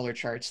handmade color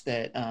charts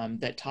that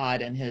that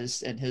Todd and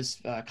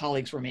his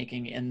colleagues were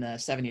making in the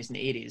 70s and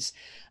 80s.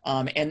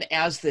 And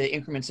as the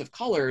increments of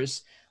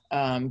colors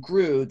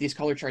grew, these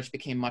color charts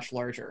became much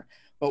larger.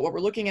 But what we're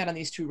looking at on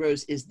these two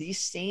rows is the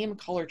same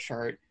color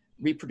chart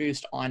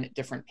reproduced on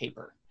different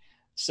paper.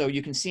 So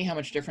you can see how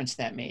much difference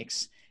that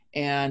makes.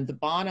 And the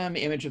bottom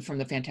image from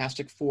the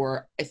Fantastic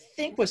Four, I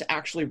think, was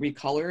actually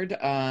recolored.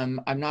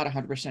 I'm not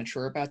 100%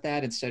 sure about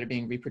that, instead of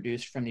being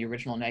reproduced from the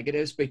original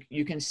negatives, but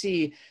you can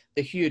see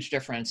the huge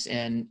difference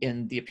in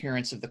the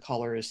appearance of the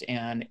colors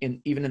and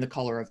even in the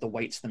color of the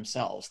whites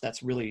themselves.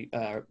 That's really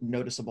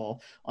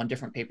noticeable on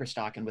different paper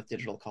stock and with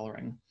digital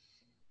coloring.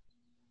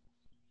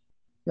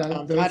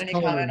 Todd, any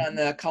comment on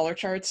the color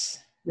charts?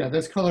 Yeah,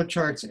 those color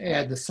charts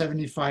add the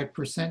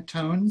 75%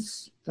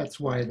 tones. That's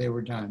why they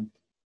were done.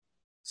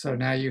 So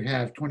now you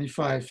have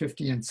 25,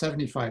 50, and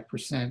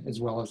 75%, as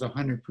well as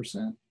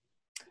 100%.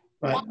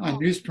 But wow, on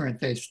newsprint,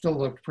 they still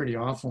looked pretty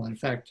awful. In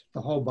fact,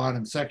 the whole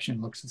bottom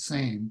section looks the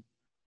same.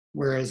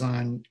 Whereas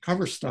on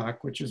cover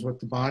stock, which is what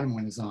the bottom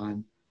one is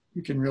on,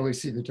 you can really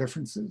see the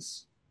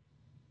differences.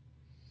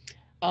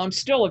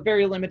 Still a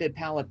very limited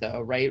palette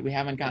though, right? We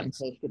haven't gotten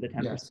close to the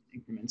 10%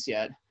 increments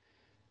yet.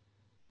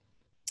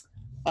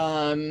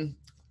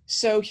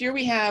 So here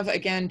we have,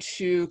 again,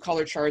 two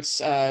color charts.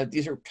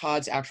 These are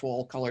Todd's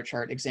actual color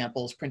chart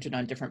examples printed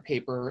on different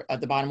paper.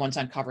 The bottom one's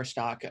on cover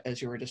stock,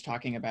 as you were just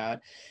talking about.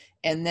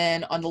 And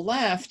then on the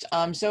left,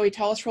 Zoe,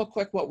 tell us real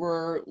quick what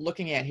we're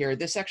looking at here.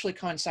 This actually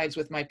coincides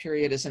with my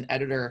period as an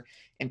editor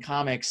in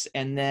comics.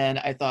 And then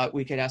I thought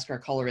we could ask our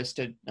colorist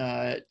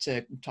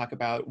to talk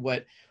about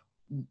what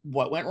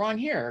went wrong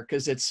here,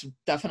 because it's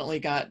definitely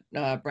got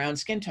brown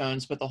skin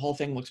tones, but the whole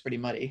thing looks pretty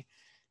muddy.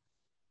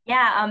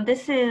 Yeah,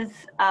 this is,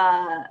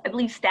 I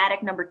believe,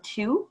 static number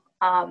 2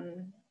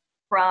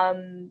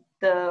 from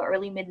the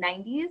early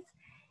mid-90s.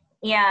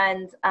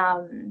 And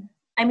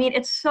I mean,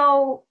 it's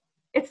so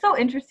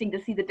interesting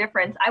to see the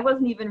difference. I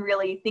wasn't even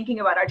really thinking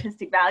about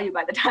artistic value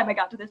by the time I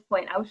got to this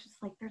point. I was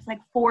just like, there's like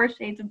 4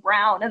 shades of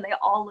brown and they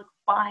all look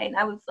fine.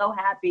 I was so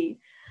happy.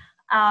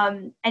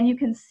 And you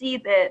can see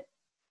that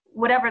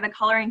whatever the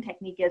coloring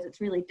technique is,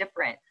 it's really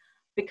different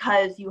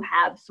because you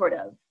have sort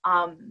of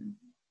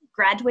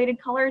graduated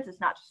colors.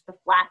 It's not just the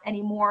flat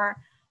anymore.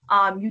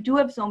 You do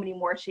have so many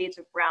more shades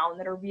of brown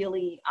that are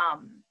really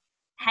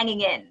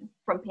hanging in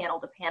from panel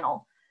to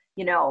panel.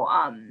 You know,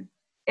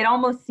 it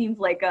almost seems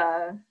like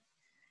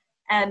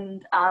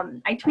and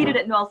I tweeted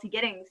at Noelle C.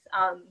 Giddings,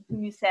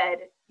 who you said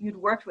you'd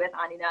worked with,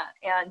 Anina,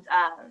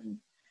 and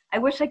I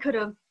wish I could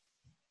have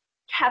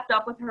kept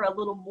up with her a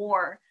little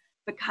more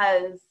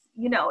because,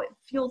 you know, it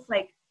feels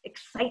like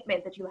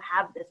excitement that you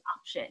have this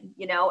option,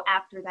 you know,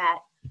 after that,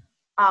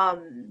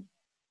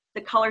 the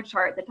color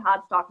chart that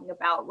Todd's talking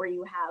about, where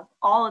you have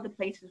all of the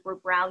places where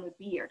brown would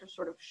be are just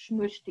sort of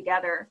smooshed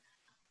together.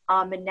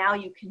 And now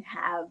you can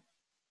have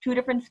 2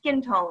 different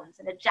skin tones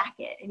and a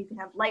jacket, and you can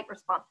have light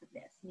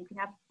responsiveness, and you can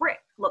have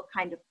brick look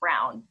kind of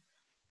brown.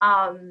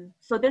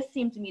 So this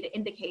seemed to me to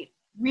indicate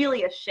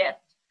really a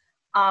shift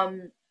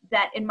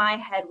that in my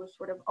head was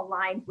sort of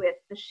aligned with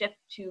the shift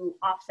to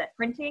offset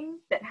printing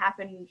that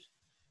happened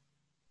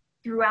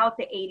throughout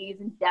the 80s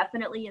and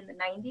definitely in the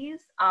 90s.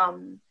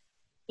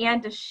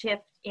 And a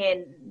shift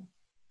in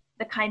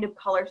the kind of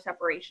color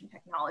separation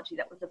technology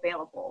that was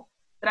available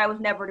that I was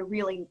never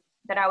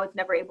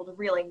able to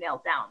really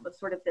nail down, but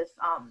sort of this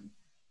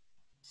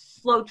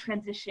slow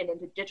transition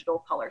into digital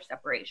color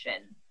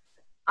separation,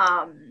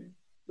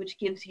 which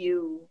gives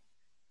you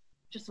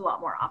just a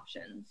lot more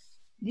options.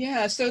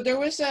 Yeah, so there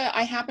was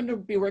I happened to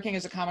be working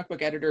as a comic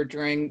book editor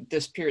during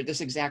this period,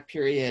 this exact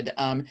period.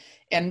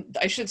 And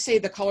I should say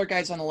the color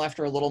guides on the left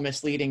are a little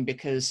misleading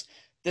because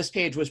this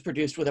page was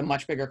produced with a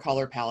much bigger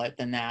color palette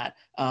than that.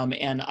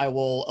 And I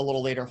will a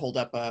little later hold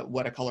up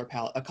what a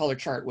color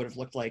chart would have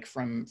looked like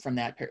from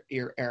that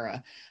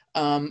era.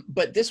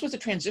 But this was a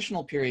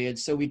transitional period,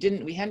 so we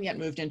hadn't yet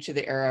moved into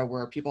the era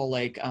where people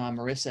like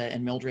Marissa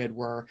and Mildred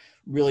were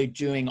really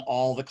doing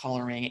all the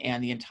coloring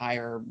and the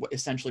entire,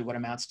 essentially what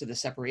amounts to the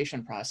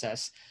separation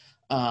process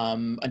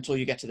until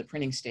you get to the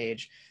printing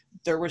stage.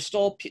 There were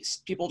still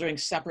people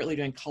separately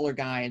doing color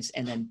guides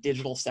and then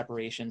digital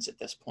separations at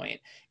this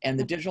point. And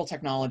the digital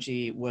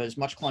technology was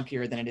much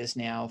clunkier than it is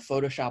now.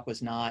 Photoshop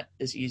was not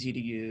as easy to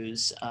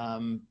use.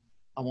 I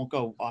won't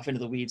go off into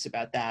the weeds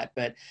about that,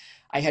 but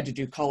I had to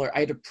do I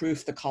had to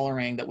proof the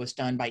coloring that was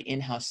done by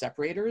in-house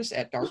separators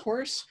at Dark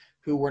Horse,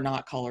 who were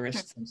not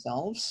colorists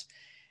themselves.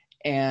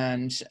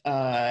 And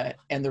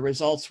the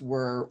results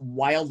were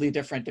wildly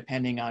different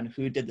depending on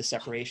who did the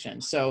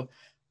separation. So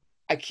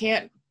I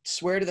can't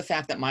swear to the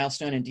fact that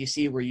Milestone and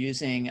DC were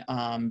using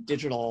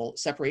digital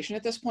separation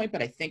at this point,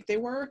 but I think they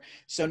were.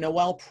 So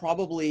Noelle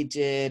probably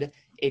did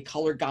a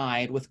color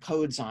guide with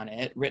codes on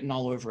it, written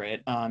all over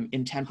it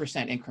in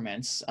 10%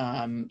 increments.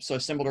 So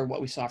similar to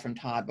what we saw from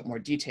Todd, but more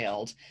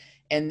detailed.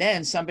 And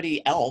then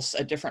somebody else,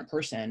 a different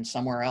person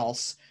somewhere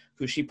else,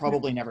 who she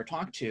probably never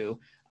talked to,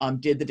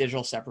 did the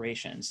digital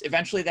separations.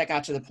 Eventually that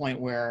got to the point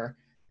where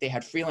they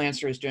had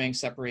freelancers doing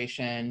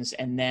separations,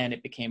 and then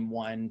it became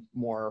one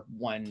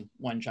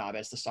job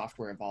as the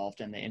software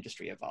evolved and the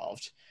industry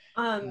evolved.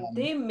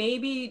 They may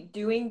be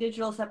doing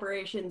digital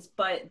separations,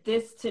 but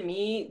this, to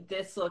me,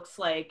 this looks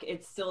like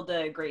it's still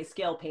the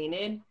grayscale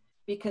painted,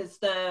 because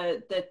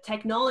the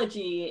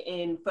technology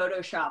in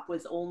Photoshop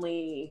was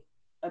only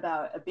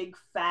about a big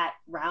fat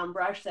round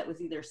brush that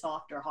was either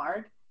soft or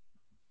hard.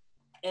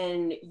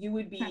 And you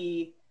would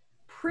be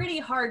pretty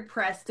hard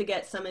pressed to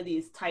get some of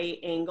these tight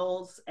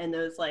angles and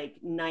those like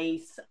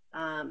nice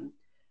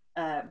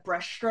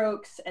brush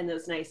strokes and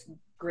those nice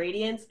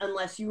gradients,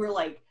 unless you were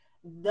like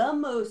the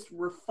most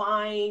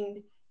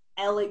refined,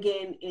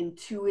 elegant,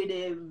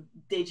 intuitive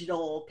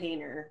digital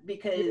painter.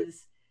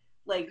 Because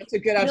like, that's a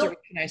good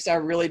observation. I saw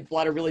a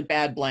lot of really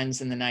bad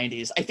blends in the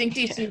 90s. I think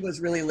DC was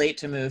really late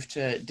to move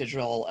to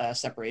digital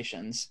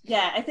separations.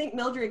 Yeah, I think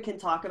Mildred can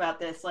talk about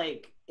this.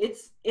 Like,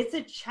 it's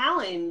a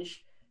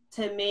challenge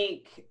to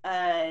make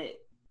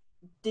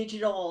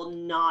digital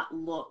not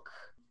look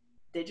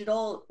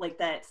digital, like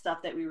that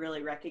stuff that we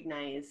really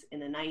recognize in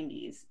the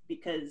 90s,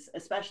 because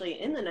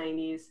especially in the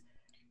 90s,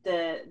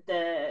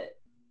 the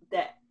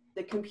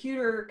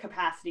computer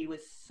capacity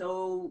was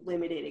so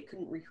limited, it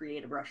couldn't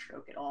recreate a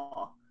brushstroke at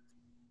all.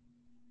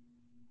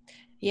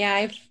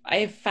 Yeah,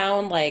 I've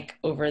found, like,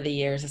 over the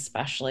years,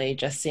 especially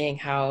just seeing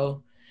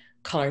how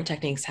coloring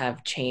techniques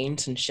have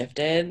changed and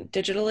shifted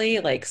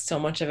digitally, like so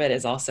much of it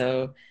is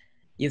also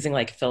using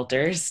like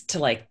filters to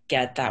like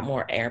get that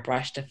more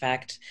airbrushed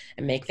effect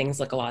and make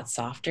things look a lot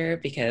softer,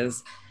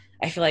 because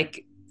I feel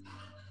like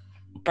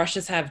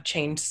brushes have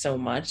changed so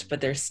much, but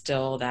there's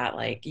still that,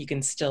 like, you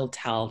can still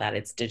tell that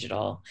it's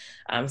digital.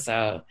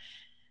 So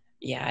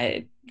yeah,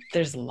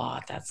 there's a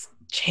lot that's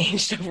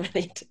changed over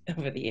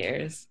the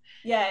years.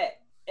 Yeah,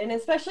 and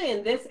especially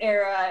in this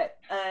era,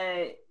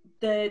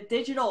 the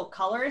digital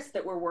colors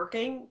that were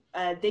working,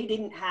 they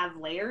didn't have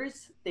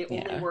layers. They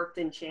only worked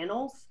in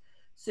channels.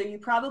 So you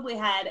probably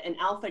had an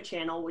alpha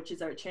channel, which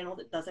is a channel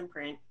that doesn't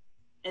print.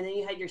 And then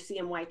you had your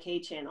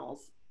CMYK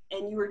channels.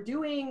 And you were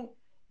doing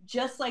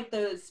just like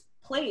those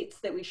plates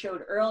that we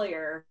showed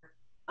earlier,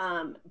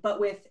 but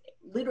with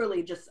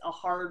literally just a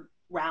hard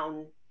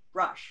round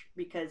brush,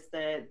 because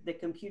the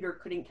computer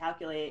couldn't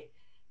calculate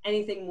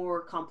anything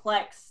more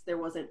complex. There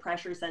wasn't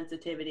pressure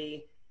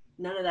sensitivity.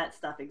 None of that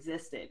stuff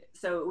existed.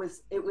 So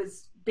it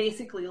was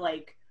basically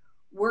like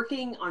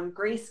working on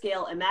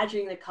grayscale,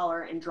 imagining the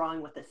color and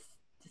drawing with a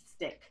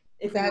stick,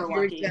 if you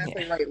were lucky. You're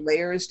exactly right.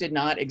 Layers did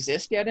not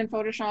exist yet in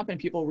Photoshop, and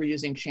people were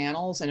using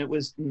channels, and it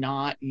was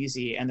not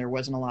easy, and there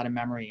wasn't a lot of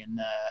memory in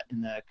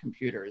the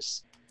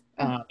computers.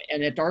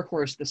 And at Dark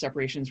Horse, the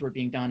separations were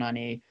being done on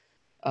a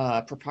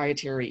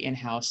proprietary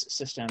in-house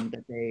system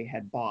that they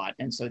had bought,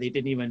 and so they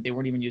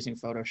weren't even using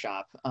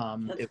Photoshop.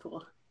 That's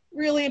cool.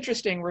 Really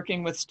interesting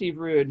working with Steve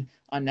Rude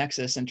on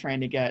Nexus and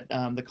trying to get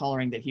the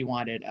coloring that he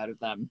wanted out of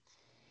them.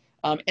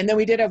 And then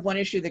we did have one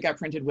issue that got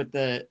printed with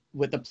the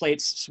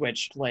plates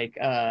switched, like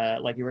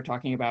you were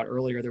talking about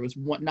earlier. There was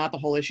not the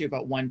whole issue,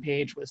 but one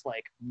page was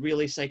like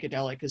really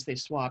psychedelic because they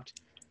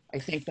swapped, I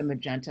think, the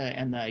magenta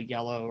and the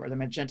yellow, or the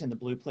magenta and the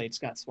blue plates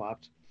got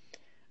swapped.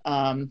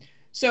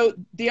 So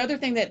the other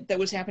thing that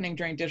was happening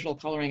during digital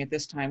coloring at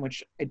this time,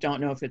 which I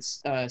don't know if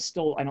it's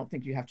still, I don't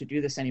think you have to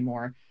do this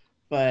anymore,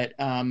 but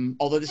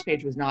although this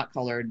page was not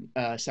colored,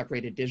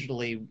 separated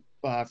digitally,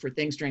 for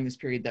things during this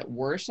period that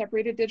were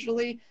separated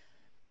digitally,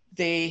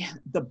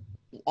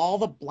 all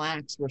the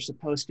blacks were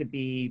supposed to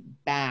be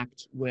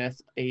backed with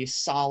a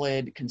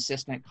solid,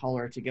 consistent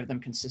color to give them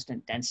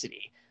consistent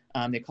density.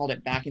 They called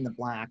it backing the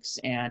blacks,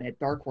 and at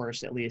Dark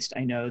Horse, at least,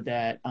 I know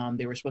that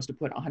they were supposed to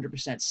put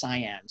 100%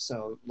 cyan,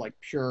 so like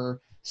pure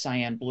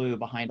cyan blue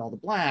behind all the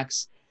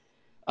blacks,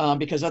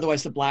 because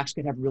otherwise the blacks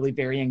could have really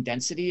varying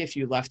density if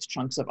you left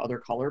chunks of other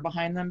color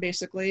behind them,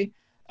 basically.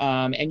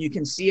 And you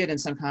can see it in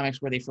some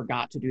comics where they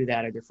forgot to do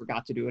that, or they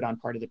forgot to do it on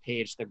part of the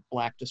page. The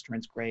black just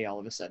turns gray all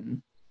of a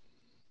sudden.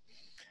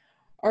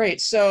 All right,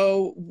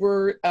 so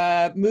we're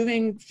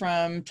moving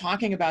from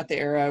talking about the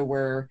era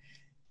where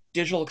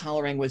digital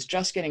coloring was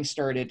just getting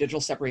started,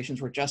 digital separations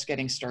were just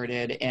getting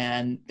started,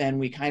 and then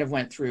we kind of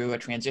went through a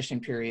transition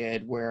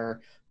period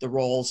where the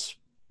roles,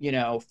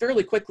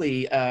 fairly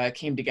quickly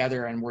came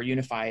together and were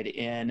unified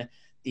in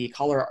the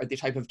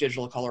type of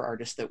digital color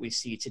artists that we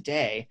see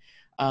today.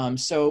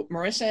 So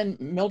Marissa and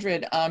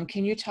Mildred,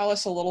 can you tell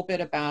us a little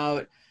bit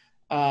about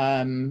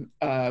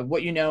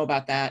what you know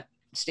about that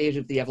stage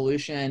of the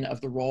evolution of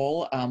the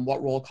role,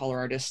 what role color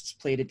artists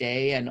play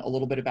today, and a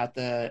little bit about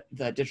the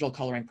digital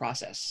coloring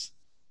process?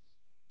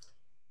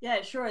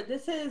 Yeah, sure.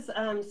 This is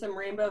some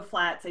rainbow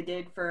flats I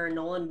did for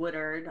Nolan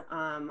Woodard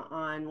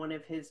on one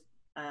of his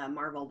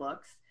Marvel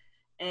books.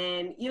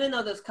 And even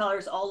though those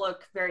colors all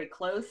look very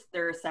close,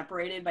 they're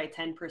separated by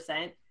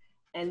 10%.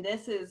 And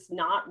this is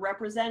not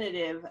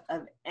representative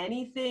of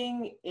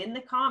anything in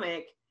the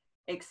comic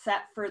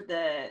except for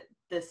the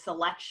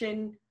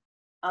selection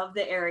of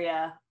the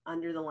area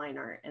under the line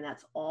art. And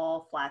that's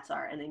all flats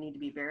are. And they need to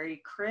be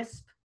very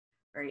crisp,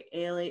 very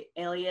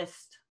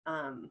aliased.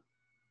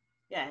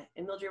 Yeah,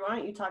 and Mildred, why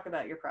don't you talk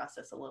about your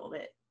process a little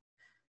bit?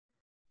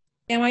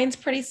 Yeah, mine's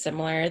pretty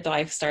similar, though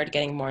I've started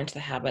getting more into the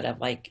habit of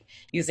like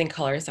using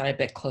colors that are a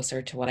bit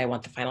closer to what I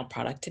want the final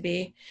product to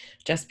be,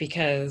 just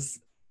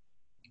because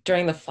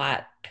during the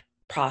flat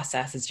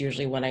process is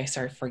usually when I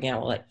start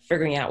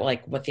figuring out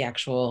what the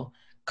actual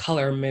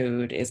color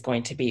mood is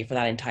going to be for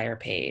that entire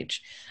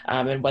page,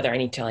 and whether I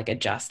need to like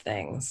adjust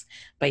things.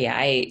 But yeah,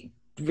 I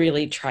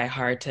really try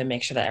hard to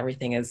make sure that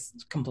everything is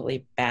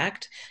completely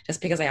backed,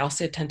 just because I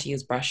also tend to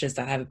use brushes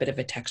that have a bit of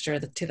a texture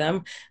to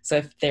them. So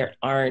if they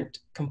aren't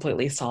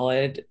completely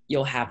solid,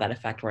 you'll have that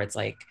effect where it's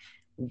like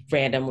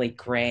randomly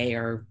gray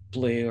or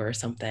blue or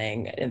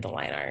something in the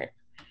line art.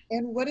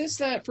 And what is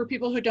that, for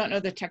people who don't know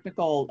the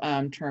technical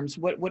terms,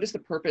 what is the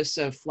purpose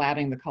of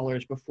flatting the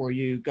colors before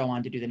you go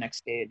on to do the next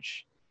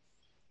stage?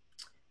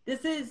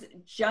 This is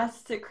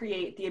just to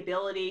create the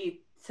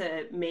ability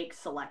to make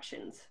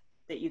selections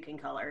that you can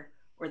color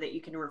or that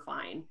you can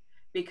refine.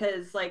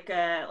 Because like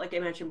I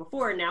mentioned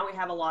before, now we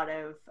have a lot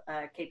of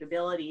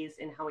capabilities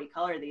in how we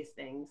color these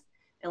things.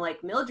 And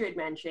like Mildred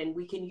mentioned,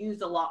 we can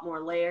use a lot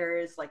more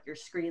layers, like your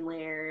screen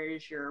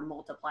layers, your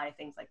multiply,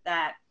 things like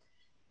that.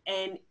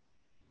 And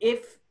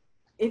if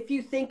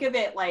you think of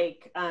it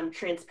like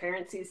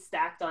transparencies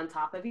stacked on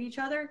top of each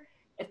other,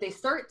 if they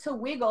start to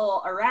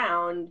wiggle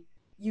around,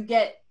 you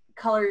get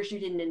colors you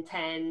didn't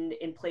intend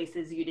in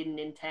places you didn't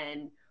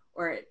intend,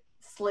 or it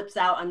slips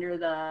out under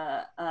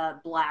the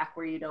black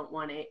where you don't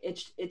want it.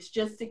 It's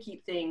just to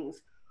keep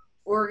things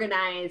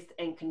organized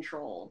and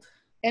controlled.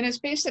 And it's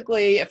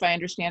basically, if I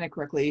understand it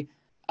correctly,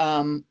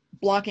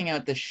 blocking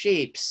out the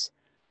shapes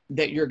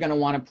that you're going to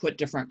want to put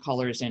different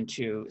colors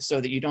into,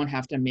 so that you don't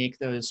have to make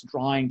those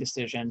drawing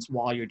decisions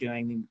while you're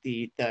doing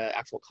the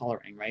actual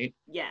coloring, right?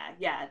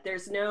 Yeah.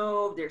 There's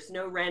no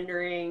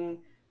rendering.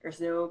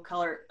 There's no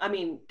color. I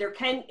mean,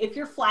 if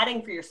you're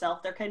flatting for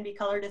yourself, there can be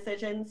color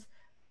decisions.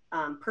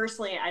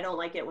 Personally, I don't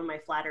like it when my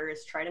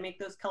flatters try to make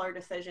those color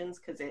decisions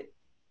because it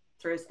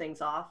throws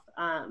things off.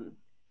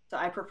 So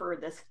I prefer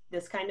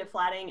this kind of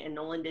flatting, and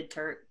Nolan did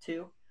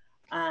too.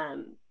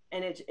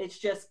 And it's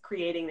just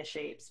creating the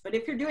shapes. But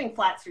if you're doing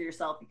flats for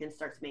yourself, you can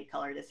start to make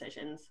color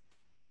decisions.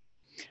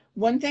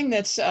 One thing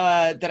that's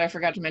that I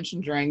forgot to mention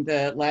during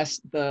the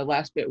last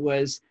bit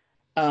was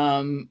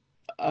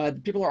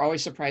people are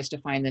always surprised to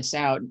find this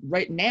out.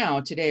 Right now,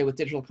 today with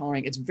digital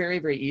coloring, it's very,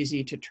 very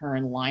easy to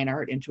turn line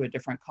art into a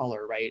different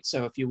color, right?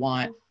 So if you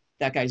want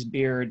that guy's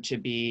beard to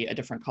be a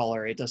different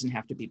color, it doesn't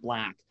have to be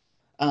black.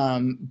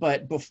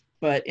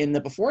 But in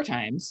the before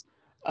times,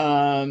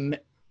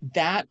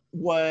 that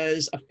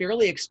was a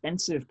fairly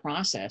expensive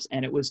process,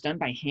 and it was done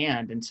by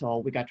hand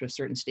until we got to a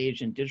certain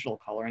stage in digital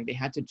coloring. They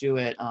had to do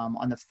it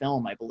on the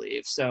film, I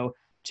believe. So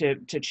to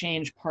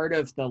change part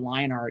of the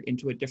line art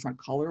into a different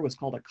color was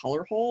called a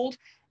color hold,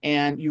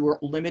 and you were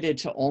limited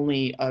to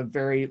only a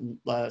very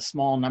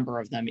small number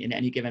of them in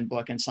any given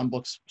book, and some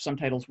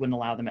titles wouldn't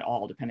allow them at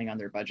all, depending on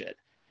their budget.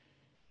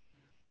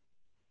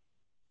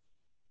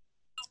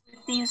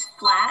 With these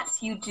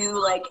flats, you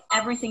do like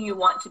everything you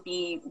want to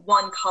be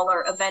one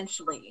color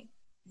eventually.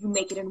 You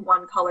make it in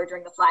one color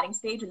during the flatting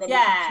stage, and then you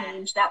can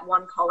change that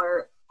one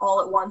color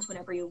all at once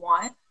whenever you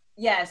want.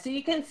 Yeah, so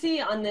you can see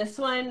on this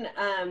one,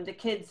 the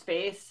kid's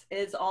face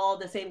is all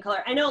the same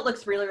color. I know it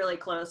looks really, really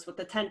close. With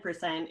the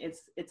 10%,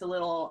 it's a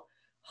little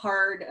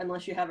hard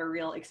unless you have a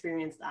real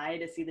experienced eye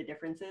to see the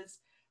differences.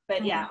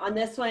 But yeah, on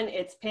this one,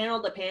 it's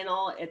panel to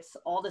panel. It's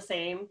all the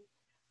same.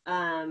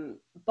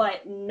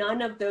 But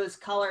none of those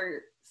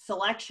color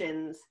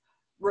selections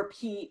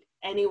repeat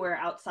anywhere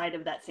outside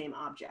of that same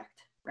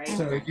object, right?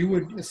 So you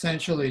would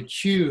essentially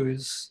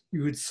you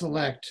would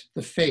select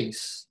the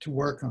face to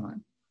work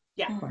on.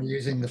 Yeah. By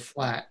using the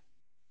flat.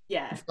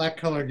 Yeah. The flat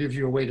color gives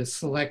you a way to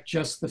select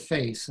just the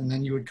face, and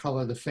then you would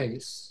color the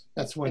face.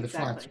 That's why the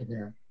flats are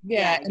there.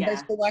 Yeah, and by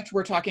select,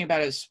 we're talking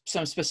about is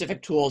some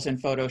specific tools in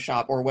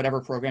Photoshop or whatever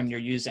program you're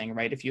using,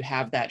 right? If you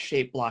have that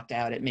shape blocked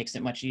out, it makes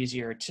it much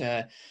easier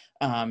to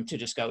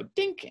just go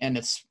dink, and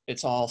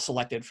it's all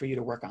selected for you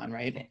to work on,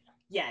 right?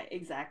 Yeah,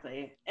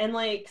 exactly. And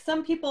like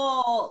some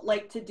people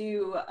like to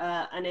do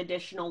an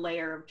additional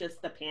layer of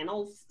just the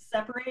panels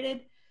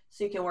separated,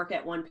 so you can work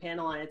at one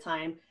panel at a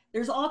time.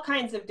 There's all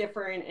kinds of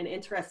different and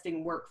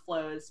interesting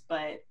workflows,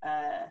 but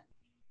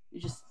you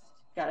just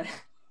gotta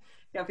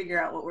figure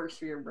out what works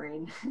for your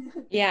brain.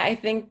 Yeah, I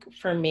think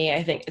for me,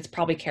 it's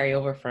probably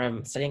carryover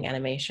from studying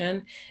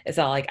animation. Is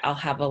that like I'll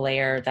have a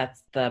layer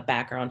that's the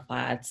background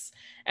flats,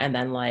 and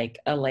then like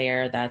a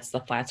layer that's the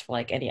flats for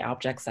like any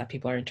objects that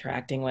people are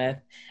interacting with,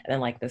 and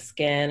then like the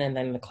skin, and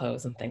then the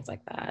clothes and things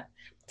like that.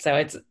 So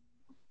it's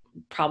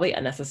probably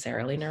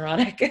unnecessarily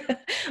neurotic,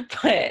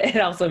 but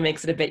it also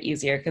makes it a bit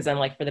easier because then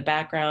like for the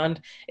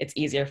background, it's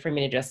easier for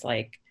me to just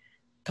like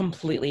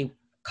completely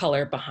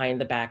color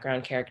behind the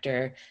background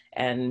character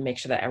and make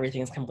sure that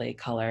everything's completely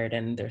colored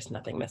and there's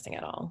nothing missing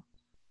at all.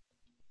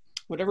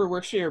 Whatever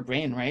works for your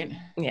brain, right?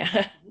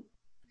 Yeah.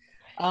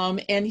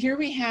 And here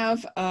we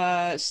have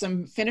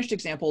some finished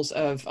examples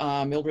of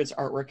Mildred's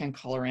artwork and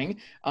coloring,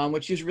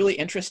 which use really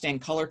interesting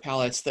color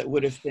palettes that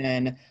would have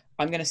been,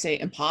 I'm going to say,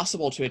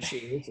 impossible to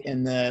achieve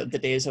in the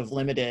days of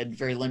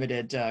very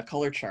limited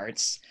color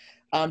charts.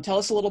 Tell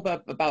us a little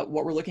bit about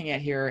what we're looking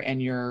at here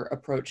and your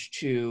approach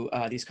to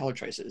these color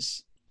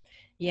choices.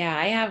 Yeah,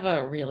 I have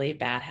a really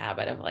bad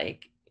habit of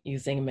like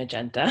using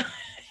magenta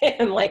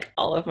in like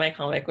all of my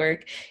comic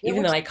work,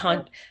 even though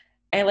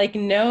I like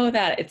know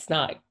that it's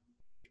not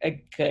a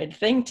good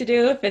thing to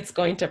do if it's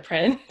going to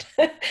print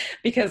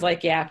because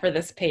like, yeah, for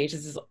this page,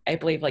 this is, I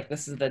believe like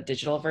this is the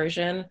digital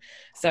version.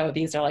 So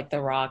these are like the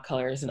raw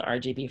colors in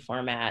RGB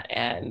format.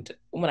 And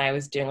when I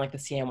was doing like the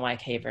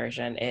CMYK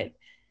version, it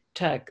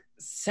took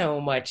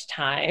so much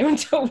time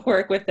to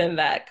work within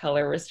that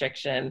color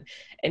restriction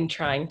and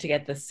trying to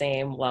get the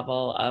same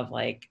level of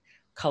like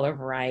color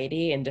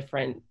variety and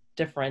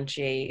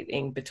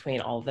differentiating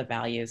between all of the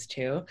values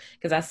too.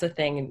 Because that's the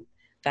thing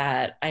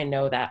that I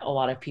know that a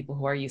lot of people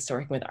who are used to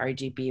working with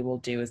RGB will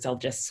do is they'll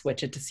just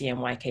switch it to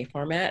CMYK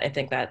format. I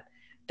think that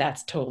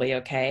that's totally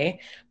okay,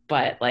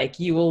 but like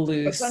you will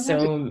lose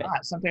sometimes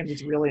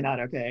it's really not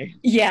okay.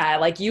 Yeah,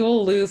 like you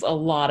will lose a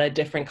lot of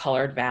different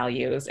colored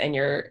values and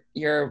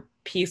your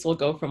piece will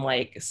go from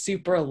like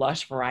super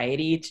lush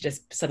variety to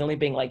just suddenly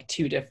being like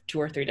two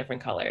or three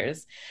different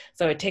colors.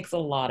 So it takes a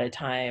lot of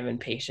time and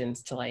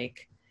patience to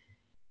like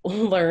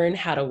learn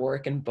how to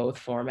work in both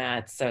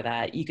formats so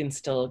that you can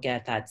still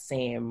get that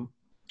same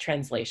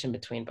translation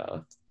between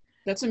both.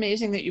 That's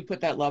amazing that you put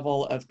that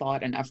level of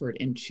thought and effort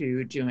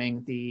into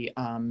doing the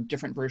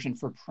different version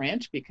for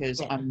print,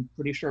 because I'm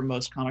pretty sure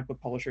most comic book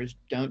publishers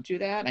don't do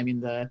that. I mean,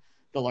 the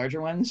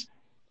larger ones.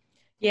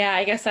 Yeah,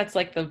 I guess that's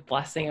like the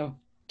blessing of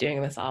doing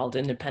this all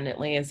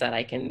independently is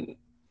that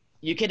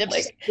you can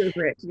obsess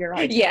over it. You're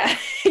right. Yeah,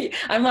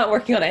 I'm not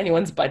working on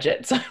anyone's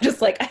budget, so I'm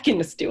just like, I can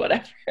just do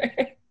whatever.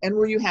 And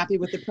were you happy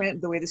with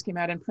the way this came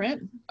out in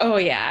print? Oh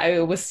yeah, I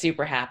was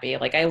super happy.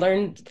 Like I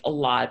learned a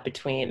lot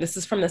this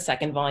is from the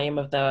second volume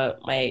of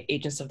my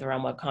Agents of the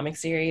Realm webcomic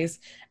series.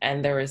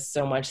 And there was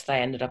so much that I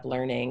ended up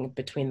learning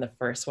between the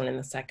first one and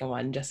the second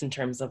one, just in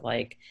terms of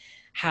like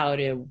how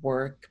to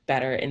work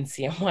better in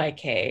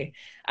CMYK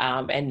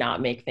and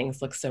not make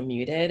things look so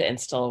muted and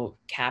still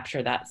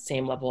capture that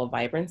same level of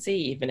vibrancy,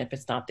 even if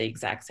it's not the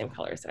exact same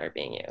colors that are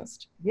being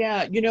used.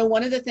 Yeah, you know,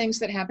 one of the things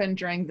that happened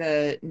during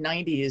the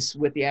 90s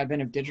with the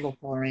advent of digital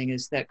coloring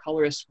is that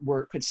colorists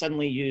could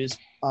suddenly use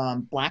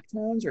black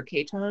tones or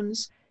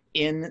K-tones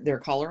in their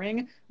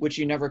coloring, which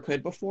you never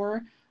could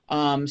before.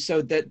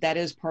 So that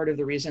is part of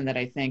the reason that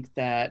I think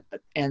that,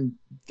 and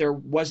there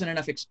wasn't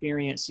enough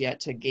experience yet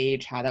to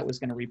gauge how that was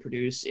going to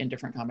reproduce in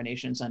different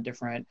combinations on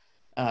different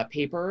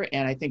paper.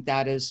 And I think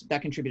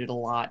that contributed a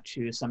lot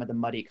to some of the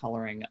muddy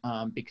coloring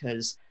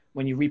because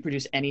when you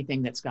reproduce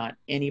anything that's got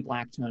any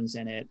black tones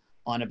in it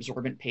on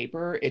absorbent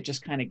paper, it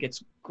just kind of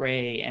gets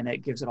gray and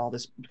it gives it all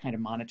this kind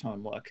of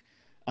monotone look.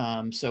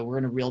 So we're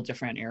in a real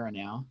different era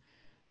now.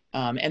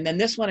 And then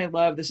this one I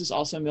love. This is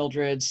also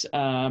Mildred's,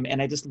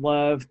 and I just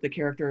love the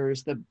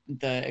characters,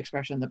 the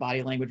expression, the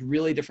body language.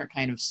 Really different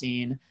kind of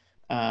scene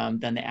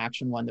than the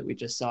action one that we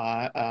just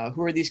saw.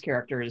 Who are these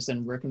characters,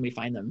 and where can we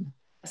find them?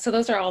 So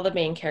those are all the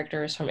main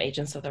characters from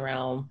Agents of the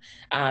Realm,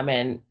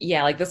 and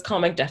yeah, like this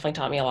comic definitely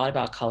taught me a lot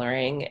about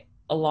coloring.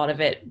 A lot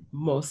of it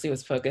mostly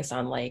was focused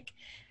on like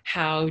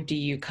how do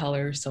you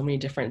color so many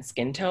different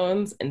skin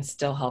tones and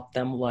still help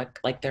them look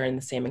like they're in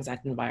the same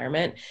exact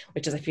environment,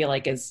 which is I feel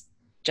like is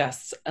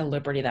just a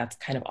liberty that's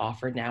kind of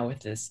offered now with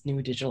this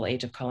new digital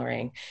age of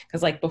coloring.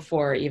 Because like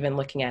before, even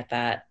looking at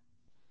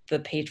the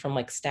page from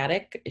like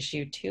Static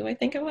issue 2, I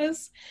think it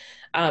was,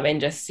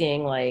 and just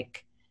seeing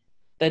like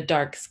the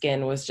dark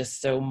skin was just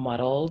so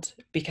muddled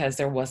because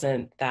there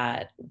wasn't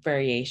that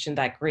variation,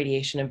 that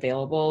gradation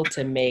available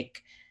to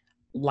make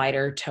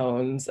lighter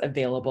tones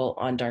available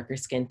on darker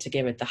skin to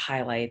give it the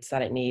highlights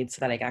that it needs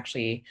so that it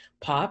actually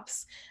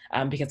pops.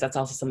 Because that's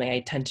also something I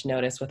tend to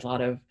notice with a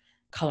lot of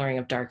coloring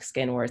of dark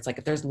skin, where it's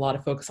like there's a lot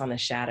of focus on the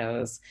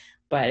shadows,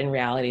 but in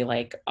reality,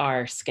 like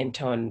our skin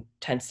tone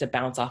tends to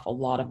bounce off a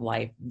lot of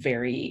light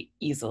very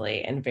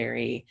easily and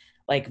very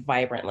like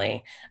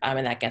vibrantly,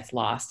 and that gets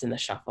lost in the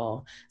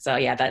shuffle. So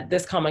yeah,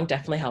 this comic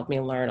definitely helped me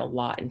learn a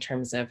lot in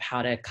terms of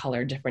how to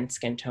color different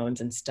skin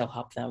tones and still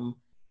help them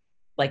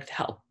like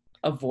help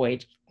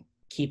avoid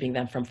keeping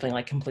them from feeling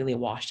like completely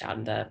washed out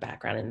in the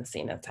background in the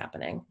scene that's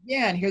happening.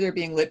 Yeah, and here they're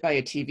being lit by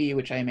a TV,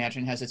 which I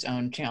imagine has its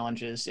own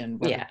challenges in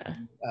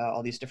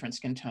all these different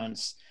skin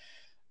tones.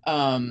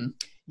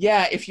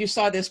 Yeah, if you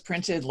saw this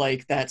printed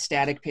like that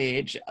Static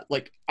page,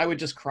 like I would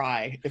just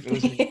cry if it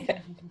was me.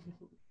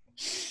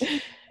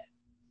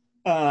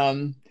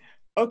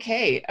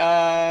 Okay,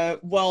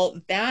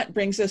 well, that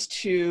brings us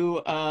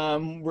to,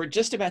 we're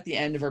just about the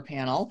end of our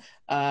panel.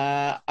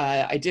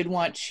 I did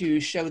want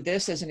to show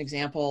this as an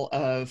example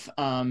of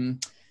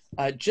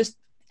just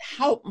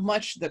how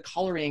much the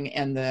coloring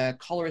and the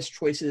colorist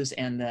choices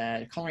and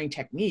the coloring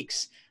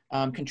techniques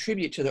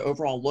contribute to the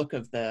overall look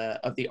of the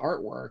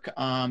artwork.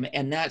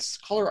 And that's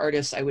color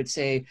artists, I would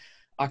say,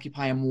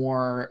 occupy a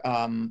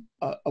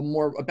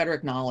better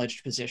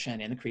acknowledged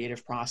position in the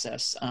creative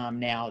process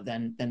now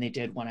than they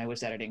did when I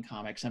was editing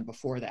comics and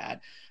before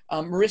that.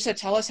 Marissa,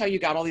 tell us how you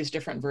got all these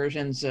different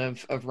versions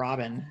of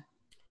Robin.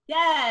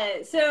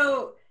 Yeah,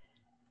 so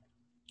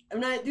I'm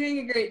not doing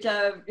a great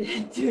job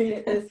doing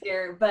it this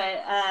year,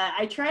 but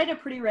I try to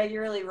pretty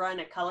regularly run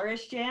a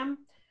colorist jam,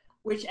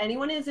 which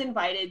anyone is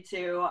invited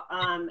to.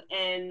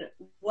 And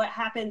what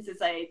happens is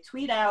I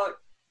tweet out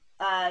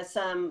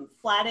some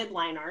flatted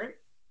line art,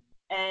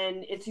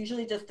 and it's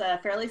usually just a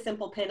fairly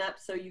simple pinup,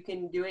 so you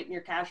can do it in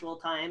your casual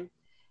time.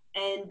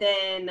 And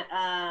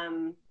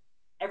then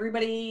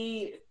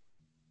everybody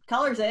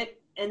colors it,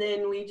 and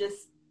then we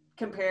just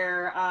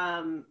compare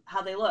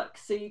how they look.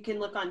 So you can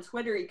look on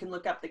Twitter, you can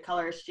look up the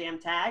colorist jam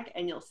tag,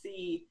 and you'll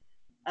see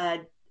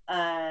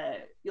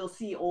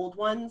old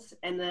ones,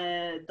 and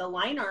the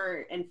line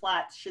art and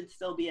flats should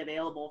still be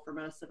available for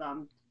most of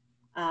them.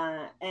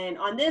 And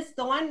on this,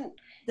 the one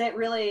that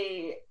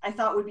really I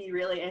thought would be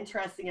really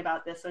interesting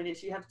about this one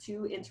is you have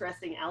two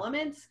interesting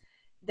elements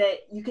that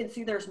you can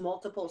see there's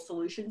multiple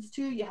solutions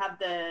to. You have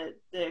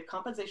the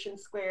composition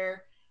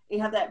square, and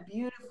you have that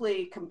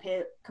beautifully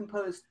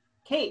composed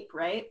cape,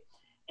 right?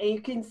 And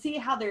you can see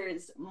how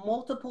there's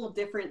multiple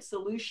different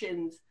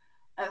solutions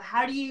of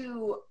how do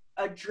you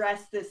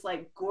address this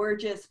like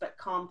gorgeous but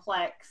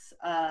complex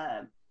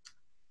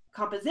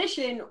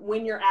composition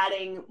when you're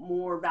adding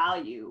more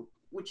value,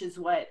 which is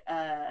what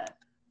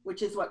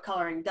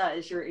coloring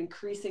does. You're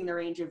increasing the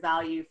range of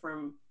value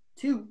from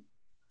 2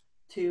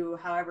 to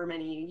however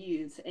many you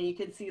use. And you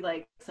can see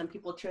like some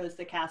people chose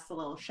to cast a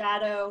little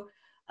shadow.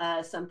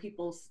 Some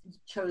people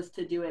chose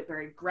to do it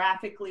very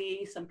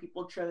graphically. Some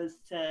people chose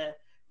to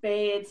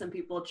fade. Some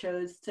people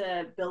chose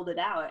to build it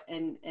out,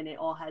 and it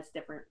all has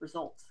different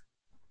results.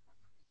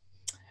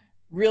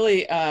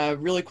 Really,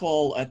 really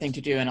cool thing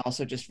to do, and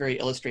also just very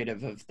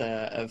illustrative of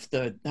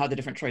how the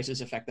different choices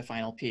affect the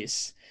final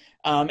piece.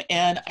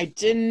 And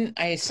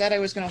I said I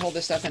was going to hold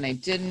this up, and I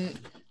didn't.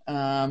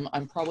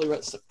 I'm probably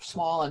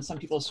small on some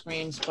people's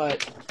screens,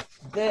 but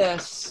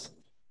this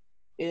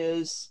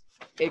is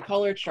a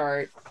color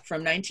chart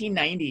from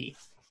 1990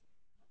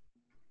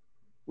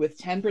 with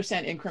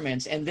 10%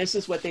 increments, and this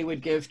is what they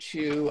would give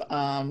to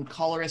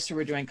colorists who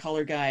were doing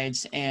color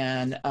guides,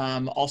 and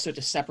also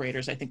to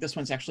separators. I think this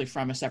one's actually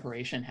from a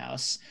separation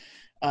house.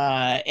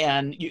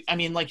 And I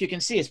mean, like you can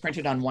see, it's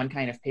printed on one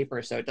kind of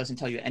paper, so it doesn't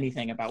tell you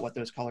anything about what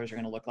those colors are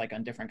going to look like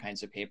on different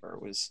kinds of paper.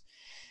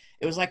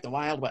 It was like the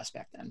Wild West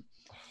back then.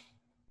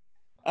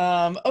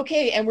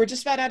 Okay, and we're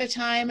just about out of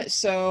time,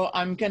 so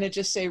I'm going to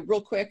just say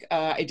real quick,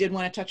 I did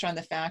want to touch on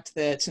the fact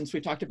that since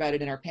we talked about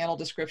it in our panel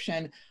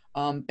description,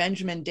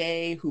 Benjamin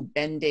Day, who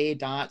benday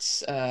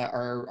dots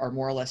are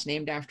more or less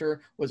named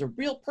after, was a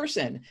real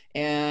person.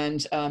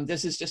 And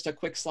this is just a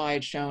quick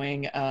slide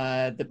showing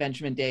the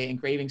Benjamin Day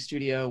engraving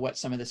studio, what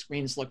some of the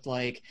screens looked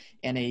like,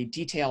 and a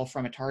detail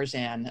from a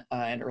Tarzan,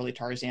 an early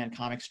Tarzan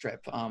comic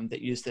strip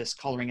that used this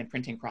coloring and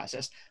printing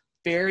process.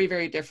 Very,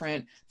 very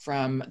different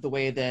from the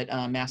way that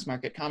mass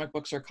market comic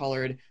books are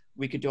colored.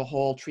 We could do a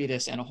whole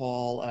treatise and a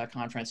whole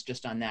conference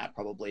just on that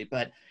probably,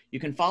 but you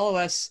can follow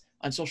us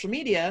on social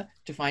media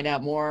to find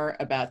out more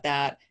about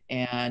that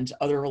and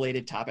other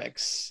related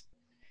topics.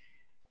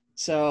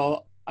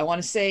 So I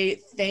want to say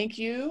thank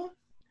you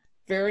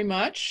very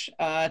much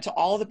to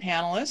all of the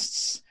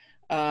panelists.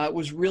 It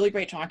was really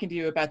great talking to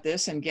you about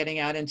this and getting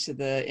out into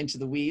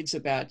the weeds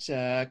about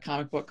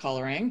comic book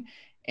coloring.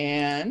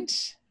 And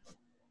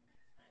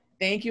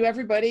thank you,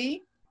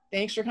 everybody.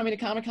 Thanks for coming to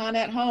Comic-Con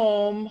at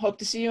home. Hope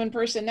to see you in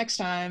person next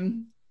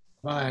time.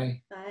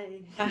 Bye.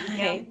 Bye.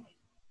 Bye.